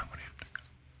something?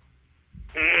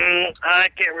 I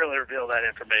can't really reveal that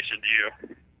information to you.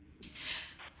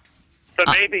 But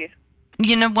maybe.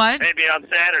 You know what? Maybe on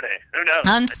Saturday. Who knows?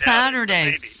 On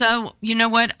Saturday. So, you know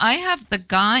what? I have the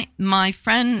guy, my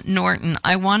friend Norton,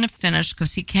 I want to finish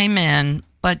because he came in.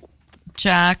 But,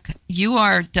 Jack, you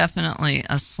are definitely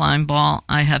a slime ball.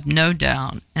 I have no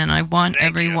doubt. And I want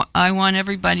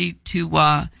everybody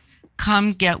to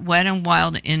come get wet and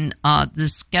wild in the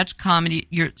sketch comedy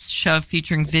your show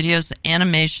featuring videos,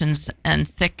 animations, and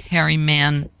thick, hairy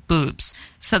man boobs.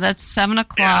 So that's 7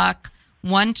 o'clock.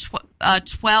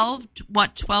 12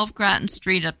 Grattan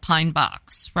Street at Pine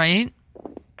Box, right?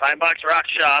 Pine Box Rock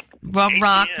Shop. 8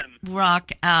 p.m.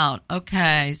 Rock out.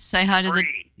 Okay. Say hi to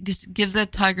Free. give the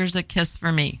Tigers a kiss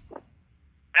for me.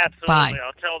 Absolutely. Bye.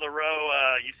 I'll tell the row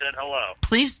you said hello.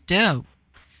 Please do. All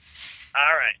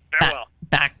right. Farewell.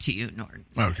 Back to you, Norton.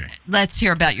 Okay. Let's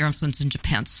hear about your influence in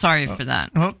Japan. Sorry for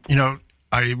that. Well,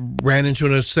 I ran into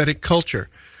an aesthetic culture,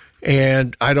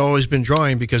 and I'd always been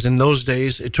drawing because in those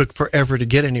days it took forever to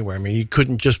get anywhere. I mean, you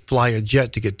couldn't just fly a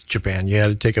jet to get to Japan. You had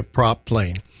to take a prop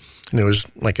plane, and it was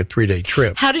like a 3-day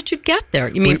trip. How did you get there?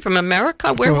 You mean from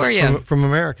America? Where were you? From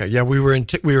America. Yeah, we were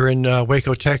in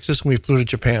Waco, Texas, and we flew to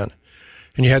Japan.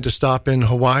 And you had to stop in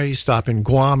Hawaii, stop in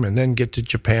Guam, and then get to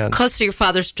Japan. Close to your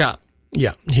father's job.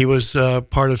 Yeah, he was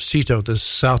part of CITO, the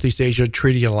Southeast Asia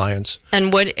Treaty Alliance.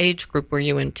 And what age group were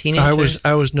you in? Teenagers?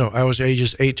 I was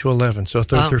ages 8 to 11, so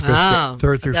third through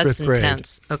fifth grade.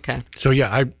 Intense. Okay. So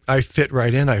yeah, I fit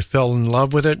right in. I fell in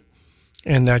love with it,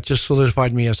 and that just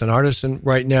solidified me as an artist. And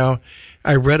right now,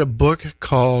 I read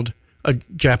a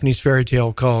Japanese fairy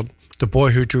tale called The Boy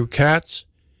Who Drew Cats,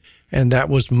 and that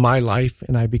was my life,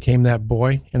 and I became that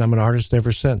boy, and I'm an artist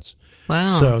ever since.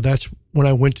 Wow. So that's when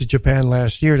I went to Japan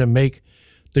last year to make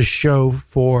the show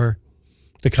for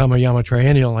the Kamayama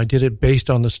Triennial. I did it based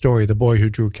on the story, The Boy Who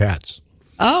Drew Cats.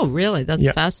 Oh, really?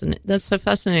 That's fascinating. That's so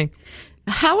fascinating.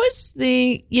 How is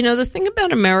the thing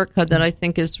about America that I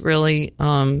think is really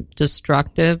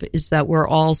destructive is that we're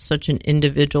all such an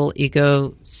individual,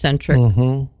 egocentric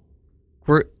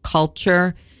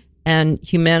culture, and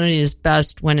humanity is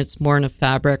best when it's more in a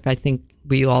fabric. I think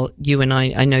you and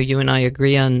I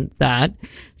agree on that.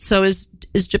 So is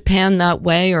Japan that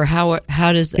way, or how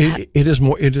does that? It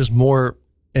is more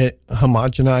a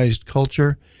homogenized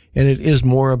culture, and it is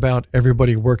more about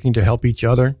everybody working to help each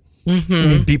other. Mm-hmm. I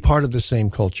mean, be part of the same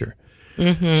culture.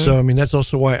 Mm-hmm. So I mean, that's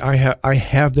also why I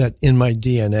have that in my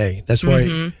DNA. That's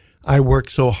why I work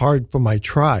so hard for my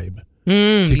tribe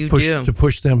to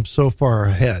push them so far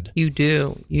ahead. You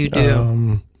do.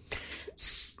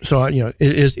 So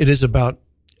it is about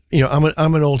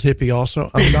I'm an old hippie also.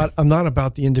 I'm not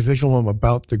about the individual. I'm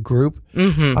about the group.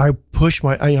 Mm-hmm. I push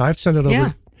I've sent it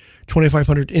over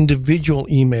 2,500 individual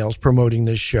emails promoting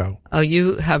this show. Oh,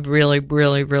 you have really,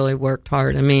 really, really worked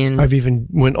hard. I mean, I've even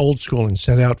went old school and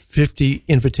sent out 50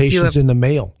 invitations in the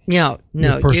mail. No,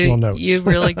 with personal notes. You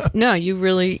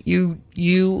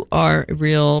are a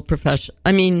real professional.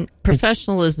 I mean,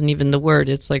 professional isn't even the word.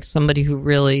 It's like somebody who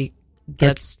really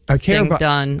gets things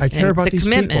done. I care about the these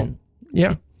commitment. people.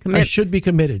 Yeah, I should be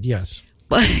committed. Yes.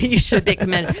 But you should be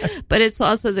committed. But it's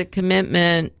also the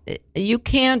commitment. You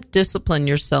can't discipline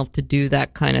yourself to do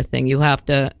that kind of thing. You have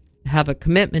to have a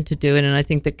commitment to do it. And I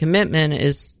think the commitment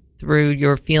is through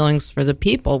your feelings for the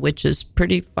people, which is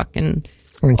pretty fucking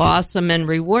awesome and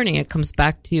rewarding. It comes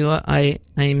back to you. I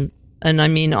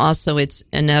mean, also it's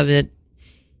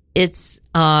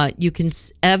you can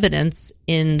evidence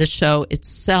in the show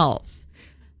itself.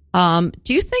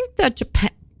 Do you think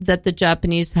that the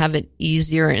Japanese have it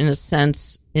easier in a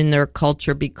sense in their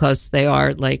culture because they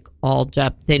are like all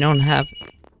they don't have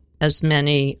as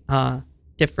many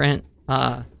different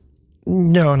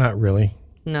No, not really.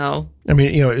 No. I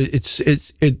mean,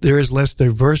 there is less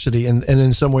diversity, and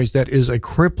in some ways that is a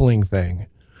crippling thing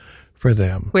for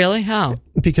them. Really? How?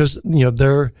 Because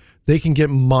they can get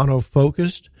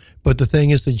monofocused, but the thing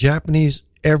is the Japanese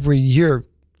every year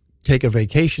take a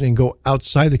vacation and go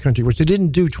outside the country, which they didn't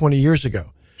do 20 years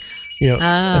ago.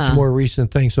 That's a more recent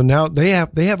thing. So now they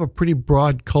have a pretty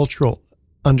broad cultural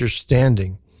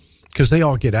understanding because they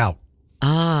all get out.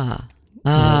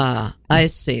 I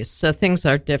see. So things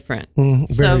are different.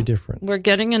 Very different. We're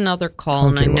getting another call,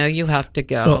 and I know you have to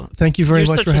go. Well, thank you very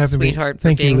much for having me.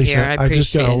 Thank you, Lisa. Here. I appreciate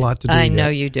just got a lot to do. I know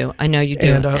you do. And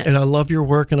I love your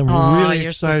work, and I'm really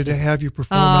excited to have you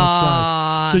perform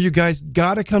outside. So you guys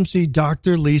got to come see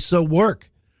Dr. Lisa work.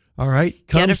 All right,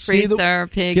 get a free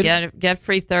therapy. Get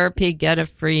free therapy. Get a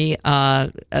free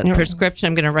prescription.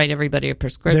 I'm going to write everybody a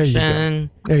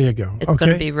prescription. There you go. It's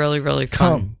going to be really, really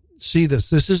fun. Come see this.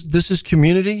 This is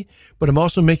community, but I'm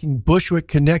also making Bushwick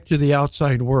connect to the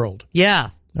outside world. Yeah,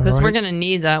 because we're going to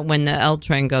need that when the L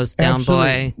train goes down,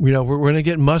 Absolutely. Boy. We're going to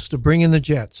get Musk to bring in the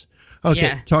jets.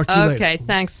 Okay, talk to you later. Okay,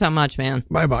 thanks so much, man.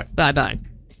 Bye-bye. Bye-bye.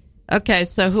 Okay,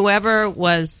 so whoever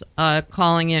was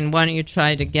calling in, why don't you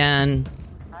try it again?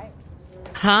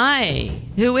 Hi,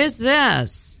 who is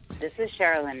this? This is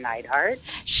Sherilyn Neidhart.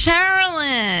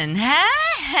 Sherilyn,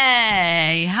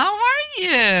 hey, how are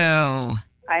you?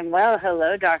 I'm well.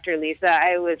 Hello, Dr. Lisa.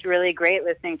 I was really great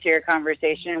listening to your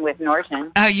conversation with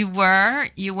Norton. Oh, you were?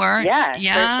 Yeah, for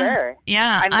sure.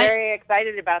 Yeah. I'm very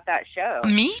excited about that show.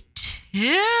 Me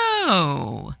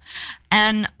too.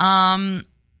 And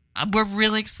we're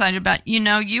really excited about,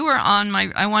 you were on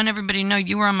I want everybody to know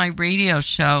you were on my radio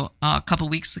show a couple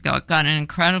weeks ago. It got an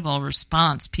incredible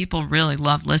response. People really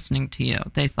loved listening to you.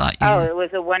 They thought it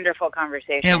was a wonderful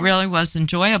conversation. It really was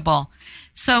enjoyable.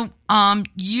 So,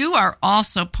 you are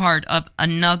also part of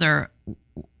another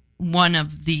one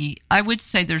of I would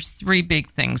say there's three big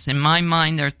things. In my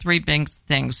mind, there are three big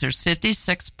things. There's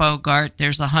 56 Bogart,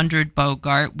 there's 100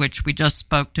 Bogart, which we just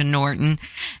spoke to Norton,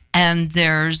 and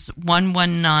there's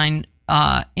 119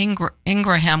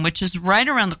 Ingraham, which is right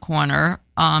around the corner,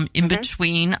 in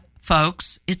between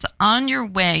folks. It's on your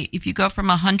way. If you go from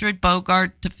 100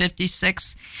 Bogart to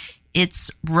 56,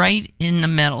 it's right in the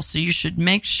middle. So you should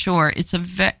make sure it's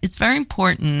very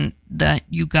important that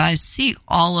you guys see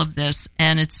all of this,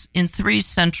 and it's in three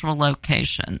central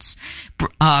locations.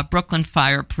 Brooklyn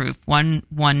Fireproof,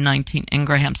 119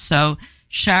 Ingraham. So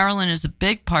Sherilyn is a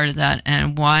big part of that,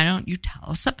 and why don't you tell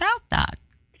us about that?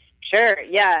 Sure.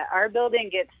 Yeah, our building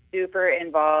gets super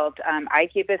involved. I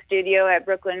keep a studio at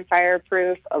Brooklyn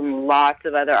Fireproof. Lots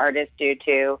of other artists do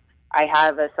too. I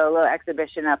have a solo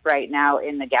exhibition up right now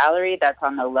in the gallery that's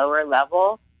on the lower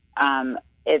level.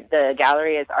 The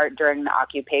gallery is Art During the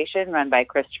Occupation, run by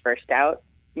Christopher Stout.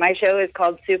 My show is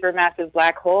called Supermassive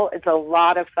Black Hole. It's a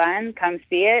lot of fun. Come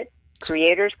see it.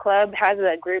 Creators Club has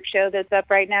a group show that's up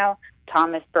right now.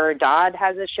 Thomas Burr Dodd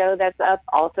has a show that's up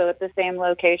also at the same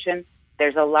location.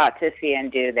 There's a lot to see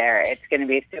and do there. It's going to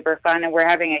be super fun, and we're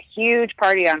having a huge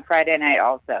party on Friday night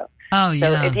also. Oh,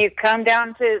 yeah. So if you come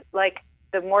down to,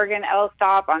 the Morgan L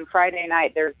stop on Friday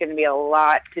night, there's going to be a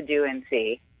lot to do and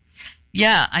see.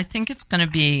 Yeah, I think it's going to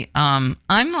be, I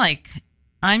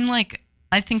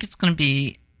think it's going to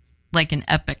be like an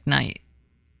epic night.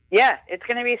 Yeah, it's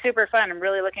going to be super fun. I'm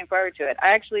really looking forward to it.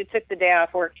 I actually took the day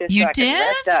off work just so I could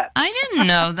rest up. I didn't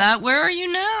know that. Where are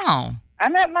you now?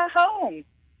 I'm at my home.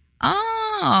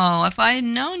 Oh, if I had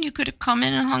known, you could have come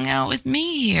in and hung out with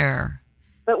me here.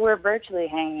 But we're virtually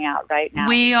hanging out right now.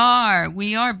 We are.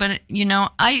 But,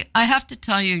 I have to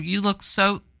tell you, you look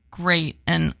so great.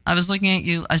 And I was looking at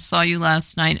you. I saw you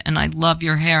last night, and I love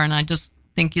your hair, and I just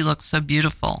think you look so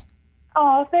beautiful.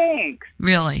 Oh, thanks.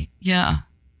 Really, yeah.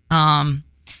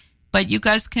 But you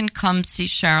guys can come see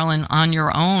Sherilyn on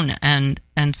your own and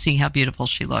see how beautiful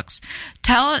she looks.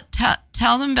 Tell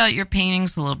them about your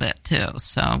paintings a little bit, too,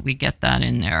 so we get that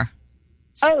in there.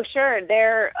 Oh, sure.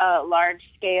 They're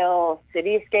large-scale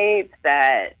cityscapes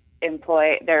that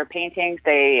their paintings.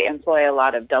 They employ a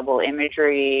lot of double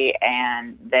imagery,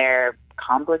 and they're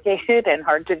complicated and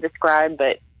hard to describe,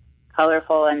 but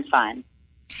colorful and fun.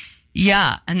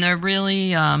 Yeah, and they're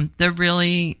really, I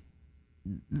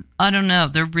don't know,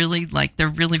 they're really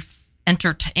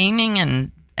entertaining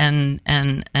and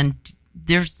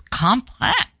they're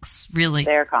complex, really.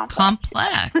 They're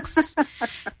complex.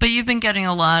 But you've been getting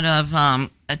a lot of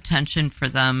attention for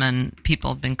them, and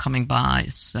people have been coming by.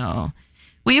 So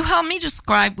will you help me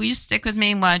will you stick with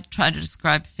me while I try to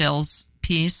describe Phil's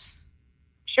piece?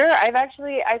 Sure.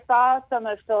 I saw some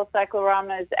of Phil's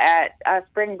cycloramas at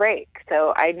spring break,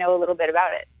 so I know a little bit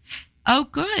about it. Oh,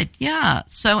 good. Yeah.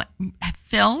 So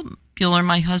Phil Bueller,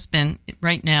 my husband,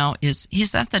 right now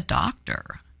he's at the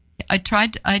doctor. I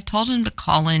told him to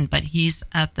call in, but he's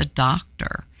at the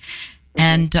doctor.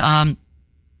 And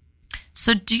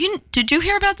so did you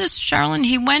hear about this, Sherilyn?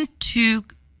 He went to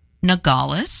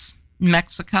Nogales,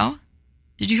 Mexico.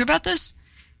 Did you hear about this?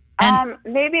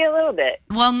 Maybe a little bit.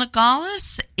 Well,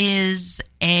 Nogales is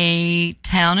a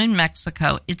town in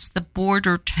Mexico. It's the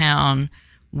border town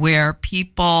where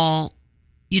people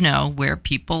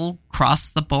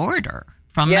cross the border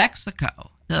from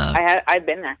Mexico. I've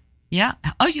been there. Yeah.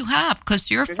 Oh, you have, because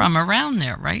you're from around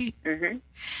there, right? Mm-hmm.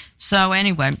 So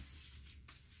anyway,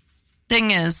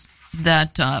 thing is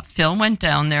that Phil went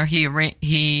down there. He met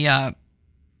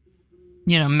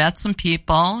some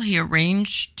people. He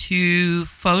arranged to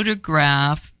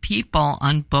photograph people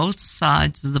on both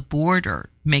sides of the border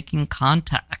making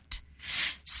contact.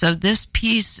 So this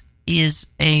piece is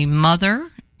a mother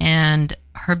and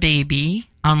her baby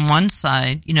on one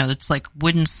side. It's like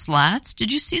wooden slats.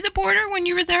 Did you see the border when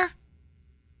you were there?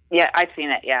 Yeah, I've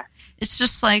seen it, yeah. It's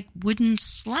just like wooden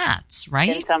slats,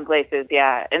 right? In some places,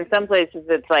 yeah. In some places,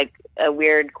 it's like a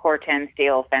weird Corten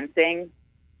steel fencing.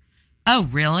 Oh,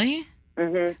 really?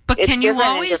 Mm-hmm. But it's can you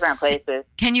always in different places?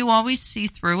 Can you always see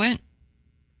through it?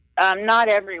 Not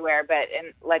everywhere, but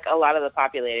in a lot of the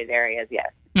populated areas, yes.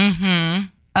 Mm-hmm.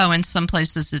 Oh, in some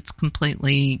places it's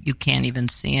completely, you can't even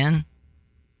see in?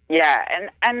 Yeah,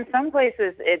 and some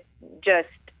places it's just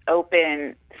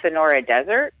open Sonora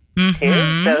desert,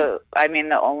 too. So,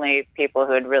 the only people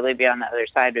who would really be on the other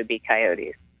side would be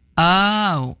coyotes.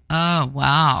 Oh,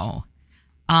 wow.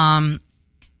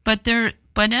 But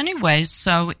anyway,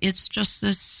 so it's just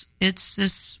this,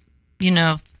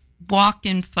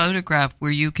 walk-in photograph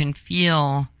where you can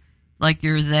feel like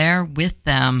you're there with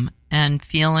them and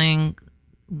feeling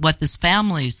what this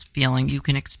family's feeling. You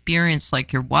can experience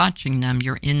like you're watching them.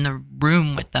 You're in the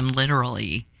room with them,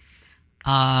 literally.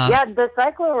 Yeah, the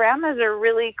cycloramas are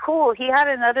really cool. He had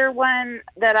another one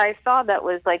that I saw that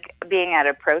was like being at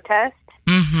a protest.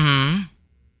 Mm-hmm.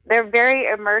 They're very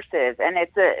immersive, and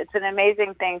it's an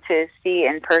amazing thing to see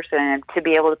in person and to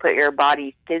be able to put your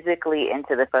body physically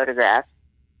into the photograph.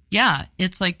 Yeah,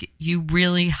 it's like you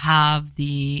really have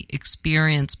the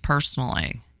experience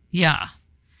personally. Yeah.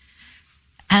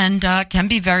 And can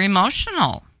be very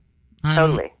emotional.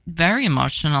 Totally. Very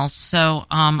emotional. So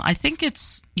I think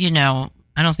it's, I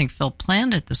don't think Phil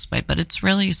planned it this way, but it's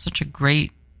really such a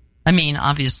great,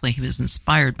 obviously he was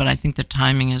inspired, but I think the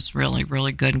timing is really,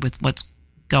 really good with what's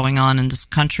going on in this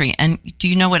country. And do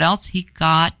you know what else? He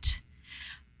got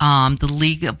the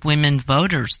League of Women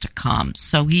Voters to come.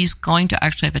 So he's going to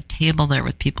actually have a table there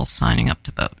with people signing up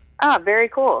to vote. Oh, very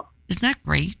cool. Isn't that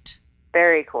great?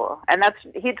 Very cool. And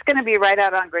he's going to be right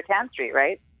out on Grattan Street,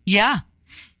 right? Yeah.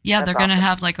 Yeah, That's they're going to awesome.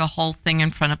 have like a whole thing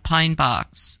in front of Pine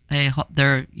Box.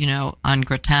 They're, on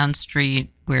Grattan Street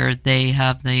where they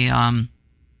have the,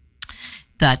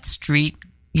 that street,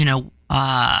 they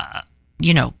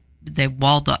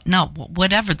walled up, no,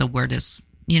 whatever the word is,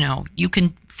 you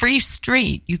can, free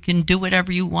street, you can do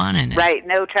whatever you want in it. Right,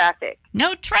 no traffic.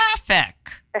 No traffic.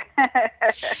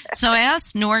 So I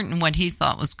asked Norton what he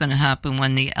thought was going to happen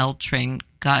when the L train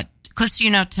got, because,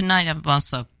 tonight I'm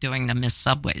also doing the Miss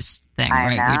Subways thing, I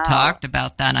right? know. We talked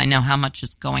about that. I know how much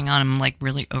is going on. I'm like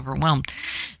really overwhelmed.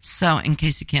 So in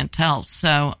case you can't tell.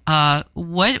 So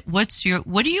what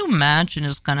do you imagine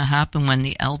is going to happen when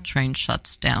the L train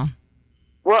shuts down?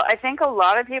 Well, I think a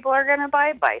lot of people are going to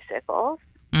buy bicycles.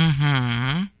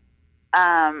 Mm-hmm.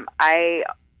 I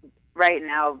right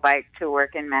now bike to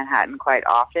work in Manhattan quite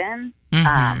often.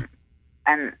 Mm-hmm.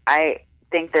 And I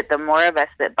think that the more of us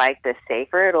that bike, the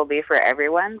safer it'll be for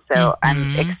everyone. So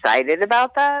I'm excited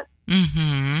about that.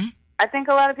 Mm-hmm. I think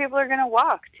a lot of people are going to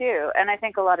walk too. And I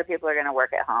think a lot of people are going to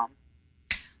work at home.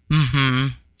 Mm-hmm.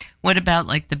 What about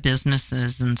like the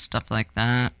businesses and stuff like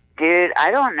that? Dude,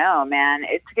 I don't know, man.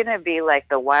 It's going to be like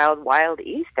the wild, wild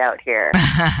east out here.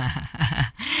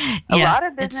 A lot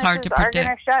of businesses it's hard to are predict.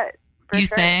 going to shut. You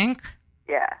sure. think?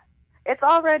 Yeah. It's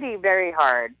already very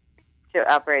hard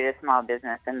to operate a small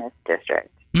business in this district.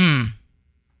 Mm.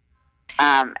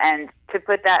 And to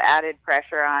put that added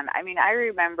pressure on, I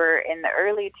remember in the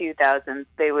early 2000s,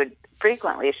 they would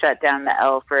frequently shut down the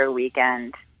L for a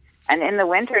weekend. And in the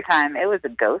wintertime, it was a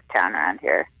ghost town around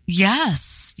here.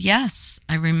 Yes,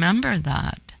 I remember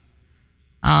that.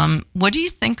 What do you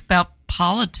think about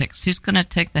politics? Who's going to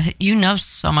take the hit? You know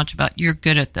so much about. You're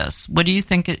good at this. What do you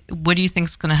think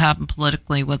is going to happen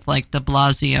politically with like De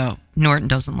Blasio? Norton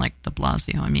doesn't like De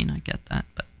Blasio. I get that,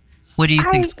 but what do you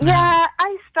think is going to happen? Yeah,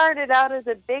 I started out as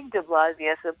a big De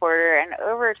Blasio supporter, and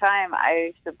over time,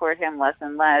 I support him less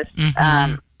and less.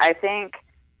 Mm-hmm. I think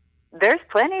there's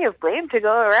plenty of blame to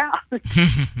go around.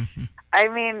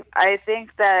 I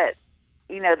think that,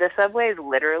 the subways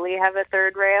literally have a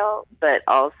third rail, but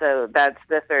also that's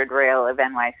the third rail of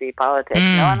NYC politics.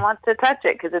 No one wants to touch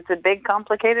it because it's a big,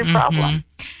 complicated problem.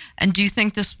 And do you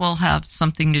think this will have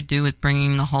something to do with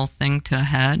bringing the whole thing to a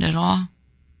head at all?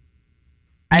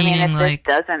 If this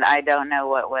doesn't, I don't know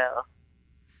what will.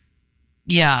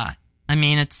 Yeah.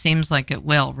 It seems like it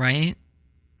will, right?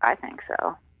 I think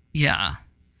so. Yeah.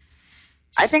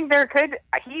 I think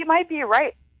he might be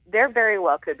right. There very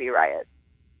well could be riots.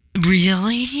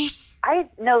 Really? I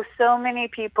know so many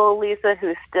people, Lisa,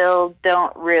 who still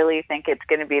don't really think it's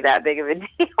going to be that big of a deal.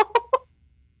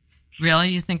 Really?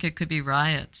 You think it could be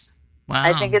riots? Wow.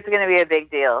 I think it's going to be a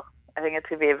big deal. I think it's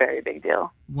going to be a very big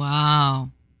deal.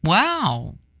 Wow.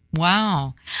 What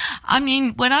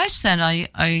I said,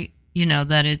 I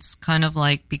that it's kind of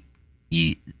like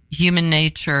human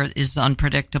nature is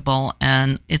unpredictable,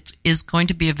 and it is going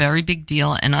to be a very big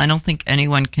deal, and I don't think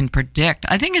anyone can predict.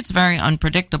 I think it's very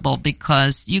unpredictable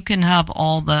because you can have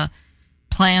all the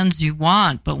plans you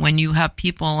want, but when you have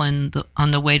people on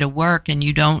the way to work and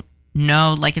you don't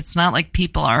know, like it's not like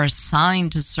people are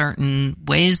assigned to certain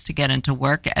ways to get into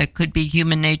work. It could be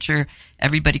human nature.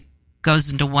 Everybody goes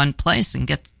into one place and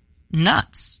gets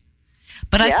nuts.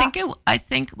 But yeah. I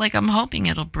think I'm hoping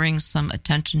it'll bring some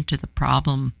attention to the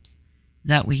problem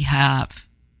that we have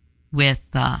with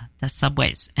the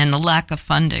subways and the lack of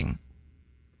funding.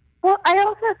 Well, I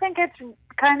also think it's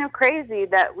kind of crazy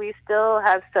that we still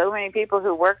have so many people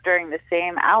who work during the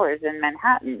same hours in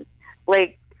Manhattan.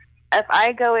 Like, if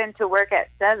I go into work at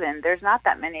 7, there's not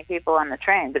that many people on the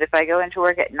train. But if I go into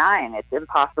work at 9, it's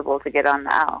impossible to get on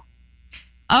the owl.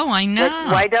 Oh, I know.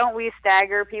 Like, why don't we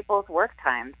stagger people's work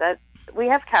times? We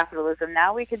have capitalism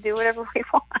now. We can do whatever we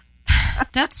want.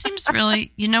 That seems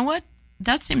really, you know what?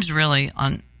 That seems really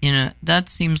that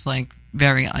seems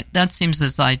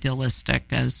as idealistic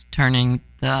as turning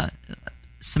the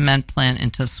cement plant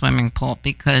into a swimming pool,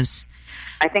 because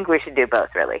I think we should do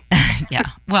both, really. Yeah.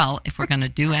 Well, if we're going to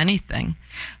do anything.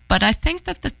 But I think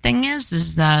that the thing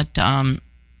is that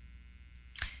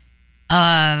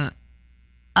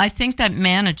I think that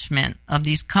management of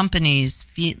these companies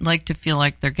like to feel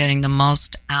like they're getting the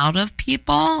most out of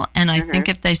people. And I think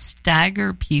if they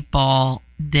stagger people,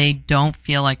 they don't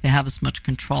feel like they have as much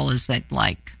control as they'd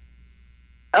like.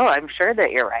 Oh, I'm sure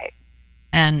that you're right.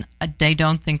 And they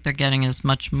don't think they're getting as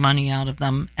much money out of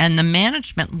them. And the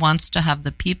management wants to have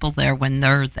the people there when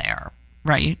they're there,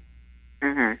 right?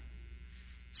 Mm-hmm.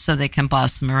 So they can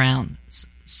boss them around.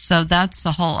 So that's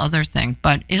a whole other thing.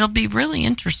 But it'll be really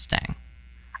interesting.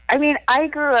 I mean, I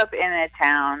grew up in a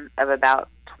town of about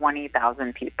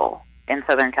 20,000 people in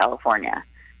Southern California.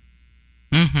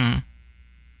 Mm-hmm.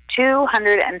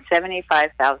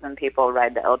 275,000 people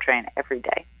ride the L train every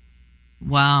day.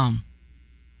 Wow.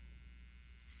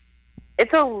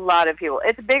 It's a lot of people.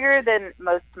 It's bigger than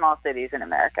most small cities in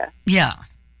America. Yeah.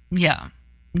 And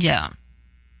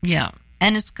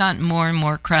it's gotten more and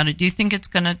more crowded. Do you think it's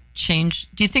going to change?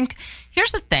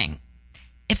 Here's the thing.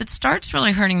 If it starts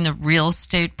really hurting the real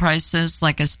estate prices,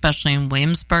 like especially in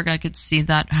Williamsburg, I could see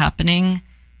that happening.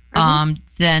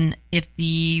 Then if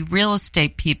the real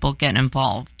estate people get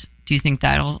involved, do you think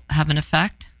that'll have an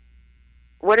effect?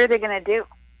 What are they going to do?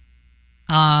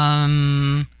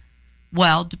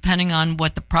 Well, depending on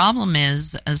what the problem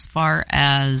is, as far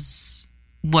as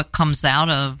what comes out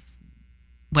of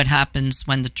what happens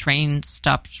when the train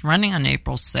stops running on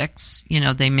April 6th,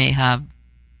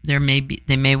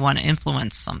 they may want to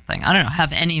influence something. I don't know,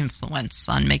 have any influence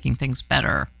on making things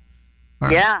better.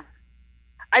 Yeah.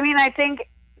 I mean, I think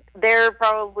they're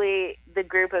probably the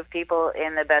group of people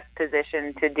in the best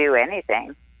position to do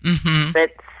anything. Mm-hmm.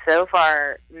 But so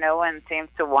far, no one seems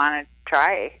to want to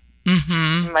try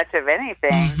much of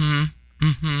anything. Mm-hmm.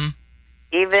 Mm-hmm.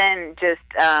 Even just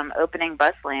opening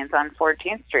bus lanes on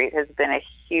 14th Street has been a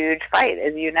huge fight,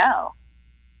 as you know.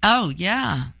 Oh,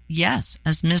 yeah. Yes,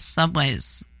 as Miss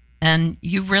Subways. And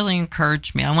you really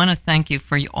encouraged me. I want to thank you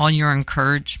for all your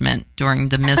encouragement during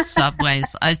the Miss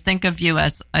Subways. I think of you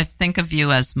as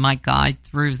my guide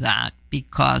through that,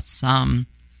 because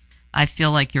I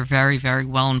feel like you're very, very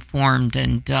well informed,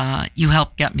 and you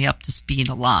helped get me up to speed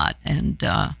a lot. And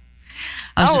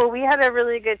we had a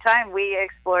really good time. We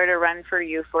explored a run for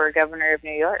you for governor of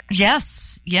New York. Yes.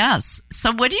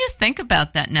 So what do you think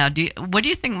about that now? What do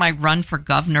you think my run for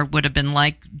governor would have been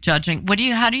like, judging?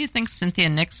 How do you think Cynthia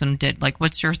Nixon did? Like,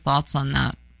 what's your thoughts on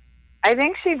that? I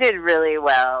think she did really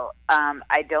well.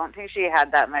 I don't think she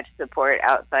had that much support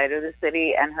outside of the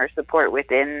city, and her support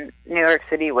within New York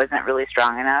City wasn't really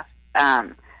strong enough.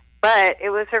 But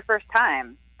it was her first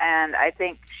time, and I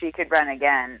think she could run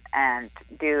again and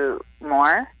do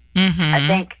more. Mm-hmm. I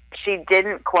think she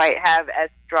didn't quite have as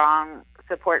strong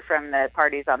support from the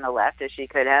parties on the left as she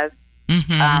could have.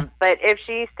 Mm-hmm. But if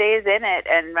she stays in it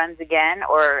and runs again,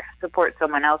 or supports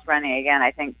someone else running again,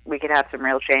 I think we could have some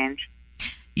real change.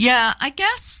 Yeah, I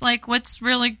guess what's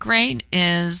really great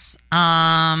is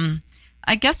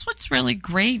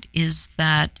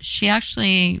that she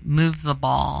actually moved the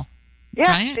ball.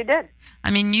 Yeah, right? She did.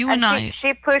 I mean,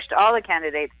 she pushed all the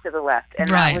candidates to the left, and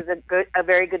that was a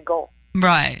very good goal.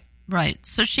 Right.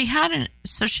 So she had a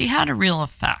real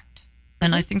effect.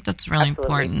 And I think that's really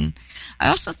important. I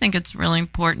also think it's really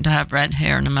important to have red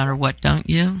hair no matter what, don't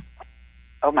you?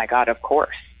 Oh, my God, of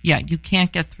course. Yeah, you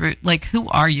can't get through. Like, who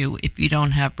are you if you don't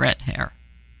have red hair?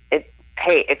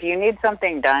 Hey, if you need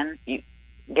something done, you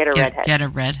get a redhead. Get a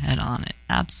redhead on it.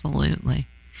 Absolutely.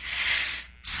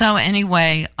 So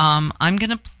anyway, I'm going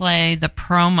to play the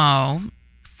promo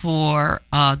for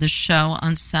the show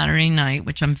on Saturday night,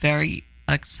 which I'm very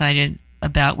excited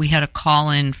about. We had a call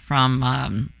in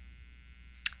from...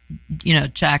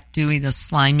 Jack Dewey, the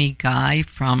slimy guy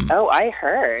from... Oh, I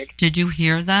heard. Did you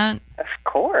hear that? Of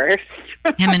course.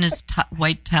 Him and his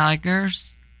white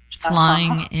tigers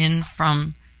flying in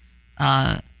from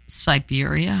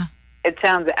Siberia. It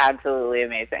sounds absolutely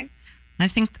amazing. I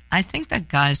think that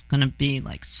guy's going to be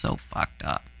so fucked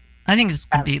up. I think it's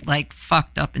going to be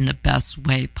fucked up in the best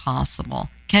way possible.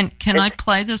 Can I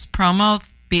play this promo of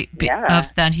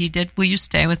that he did? Will you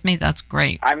stay with me? That's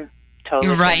great. I'm totally.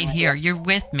 You're right here. You're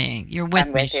with me. You're with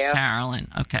me, Sherilyn.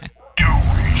 Okay.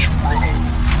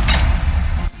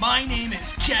 My name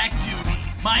is Jack Dewey.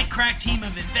 My crack team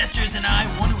of investors and I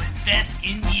want to invest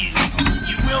in you.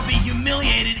 You will be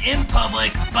humiliated in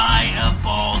public by a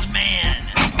bald man.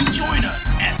 Join us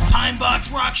at Pine Box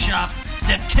Rock Shop,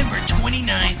 September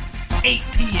 29th, 8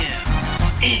 p.m.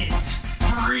 It's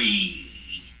free.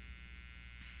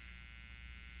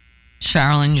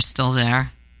 Sherilyn, you're still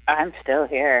there? I'm still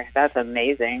here. That's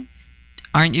amazing.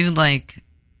 Aren't you like,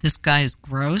 this guy is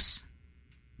gross?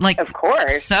 Like, of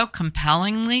course. So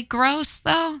compellingly gross,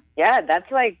 though? Yeah, that's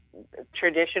like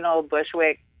traditional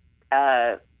Bushwick,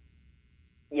 yeah.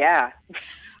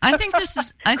 I think this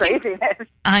is... craziness.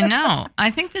 I know. I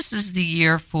think this is the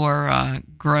year for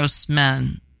gross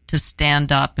men to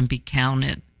stand up and be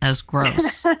counted as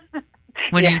gross.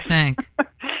 What do you think?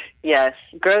 Yes.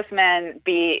 Gross men,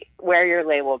 wear your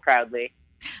label proudly.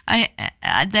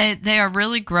 They are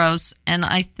really gross, and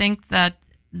I think that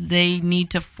they need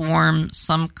to form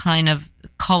some kind of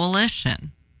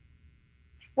coalition.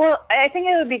 Well, I think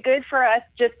it would be good for us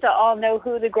just to all know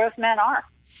who the gross men are.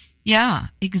 Yeah,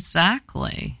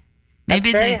 exactly.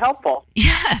 Maybe that's very helpful.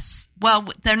 Yes. Well,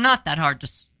 they're not that hard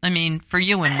to... I mean, for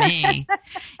you and me,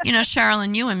 you know,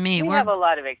 Sherilyn, you and me, we have a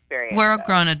lot of experience. We're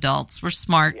grown adults. We're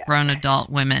smart, grown adult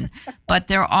women. But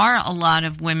there are a lot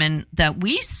of women that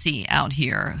we see out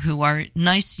here who are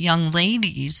nice young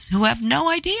ladies who have no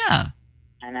idea.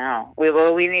 I know. We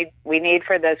need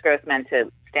for those gross men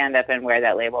to stand up and wear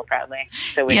that label proudly,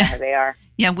 so we know who they are.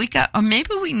 Yeah, or maybe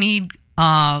we need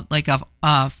like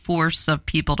a force of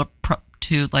people to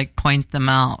like point them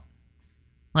out.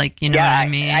 Like, you know what I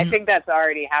mean? I think that's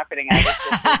already happening. I was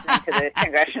just listening to the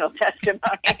congressional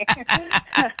testimony.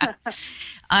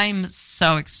 I'm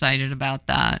so excited about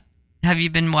that. Have you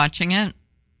been watching it?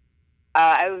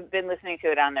 I've been listening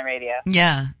to it on the radio.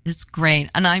 Yeah, it's great.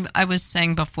 And I was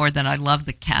saying before that I love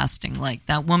the casting. Like,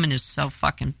 that woman is so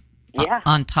fucking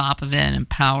on top of it and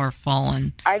powerful.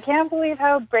 And I can't believe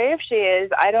how brave she is.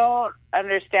 I don't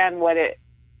understand what it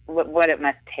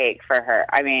must take for her.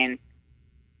 I mean...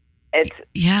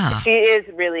 She is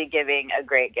really giving a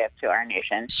great gift to our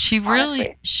nation. She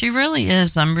really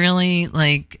is. I'm really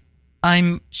like,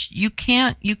 you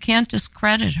can't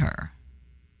discredit her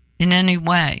in any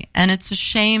way. And it's a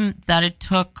shame that it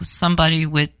took somebody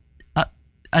with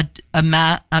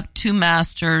two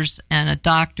masters and a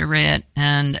doctorate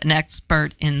and an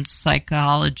expert in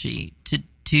psychology to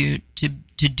do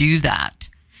that,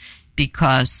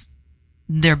 because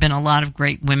there have been a lot of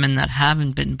great women that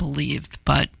haven't been believed,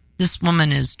 but this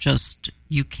woman is just,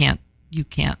 you can't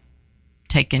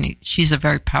take any, she's a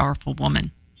very powerful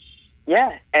woman.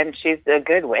 Yeah, and she's a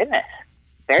good witness.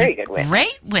 Very good witness.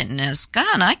 Great witness.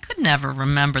 God, I could never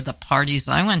remember the parties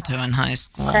I went to in high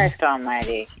school. Christ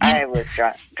almighty. I was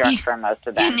drunk for most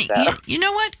of them. You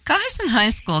know what? Guys in high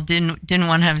school didn't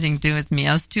want to have anything to do with me.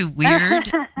 I was too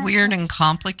weird and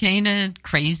complicated,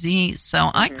 crazy. So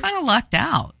I kind of lucked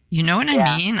out. You know what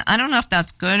I mean? I don't know if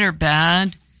that's good or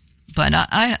bad. But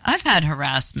I've had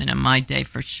harassment in my day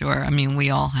for sure. I mean, we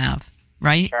all have,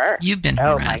 right? Sure. You've been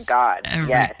harassed. Oh, my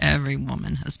God. Every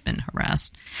woman has been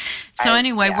harassed. So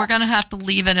anyway, we're going to have to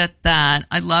leave it at that.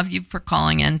 I love you for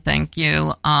calling in. Thank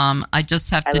you. I just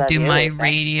have to do my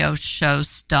radio show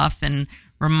stuff and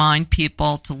remind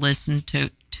people to listen to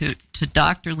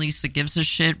Dr. Lisa Gives a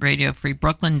Shit, Radio Free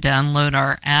Brooklyn. Download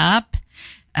our app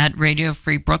at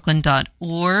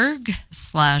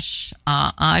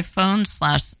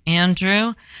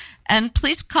radiofreebrooklyn.org/iPhone/Andrew. And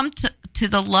please come to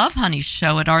the Love Honey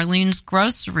show at Arlene's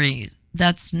Grocery.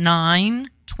 That's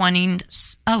 920.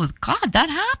 Oh, God, that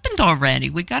happened already.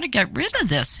 We got to get rid of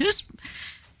this. Who's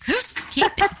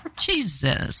keeping?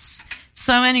 Jesus.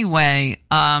 So anyway,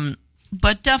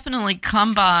 but definitely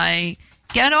come by.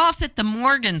 Get off at the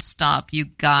Morgan stop, you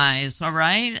guys, all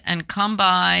right? And come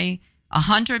by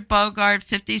 100 Bogart,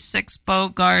 56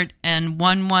 Bogart, and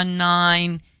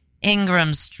 119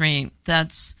 Ingram Street.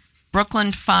 That's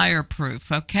Brooklyn Fireproof.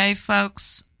 Okay, folks?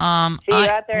 See you out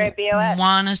there at BOS. I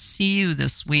want to see you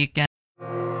this weekend.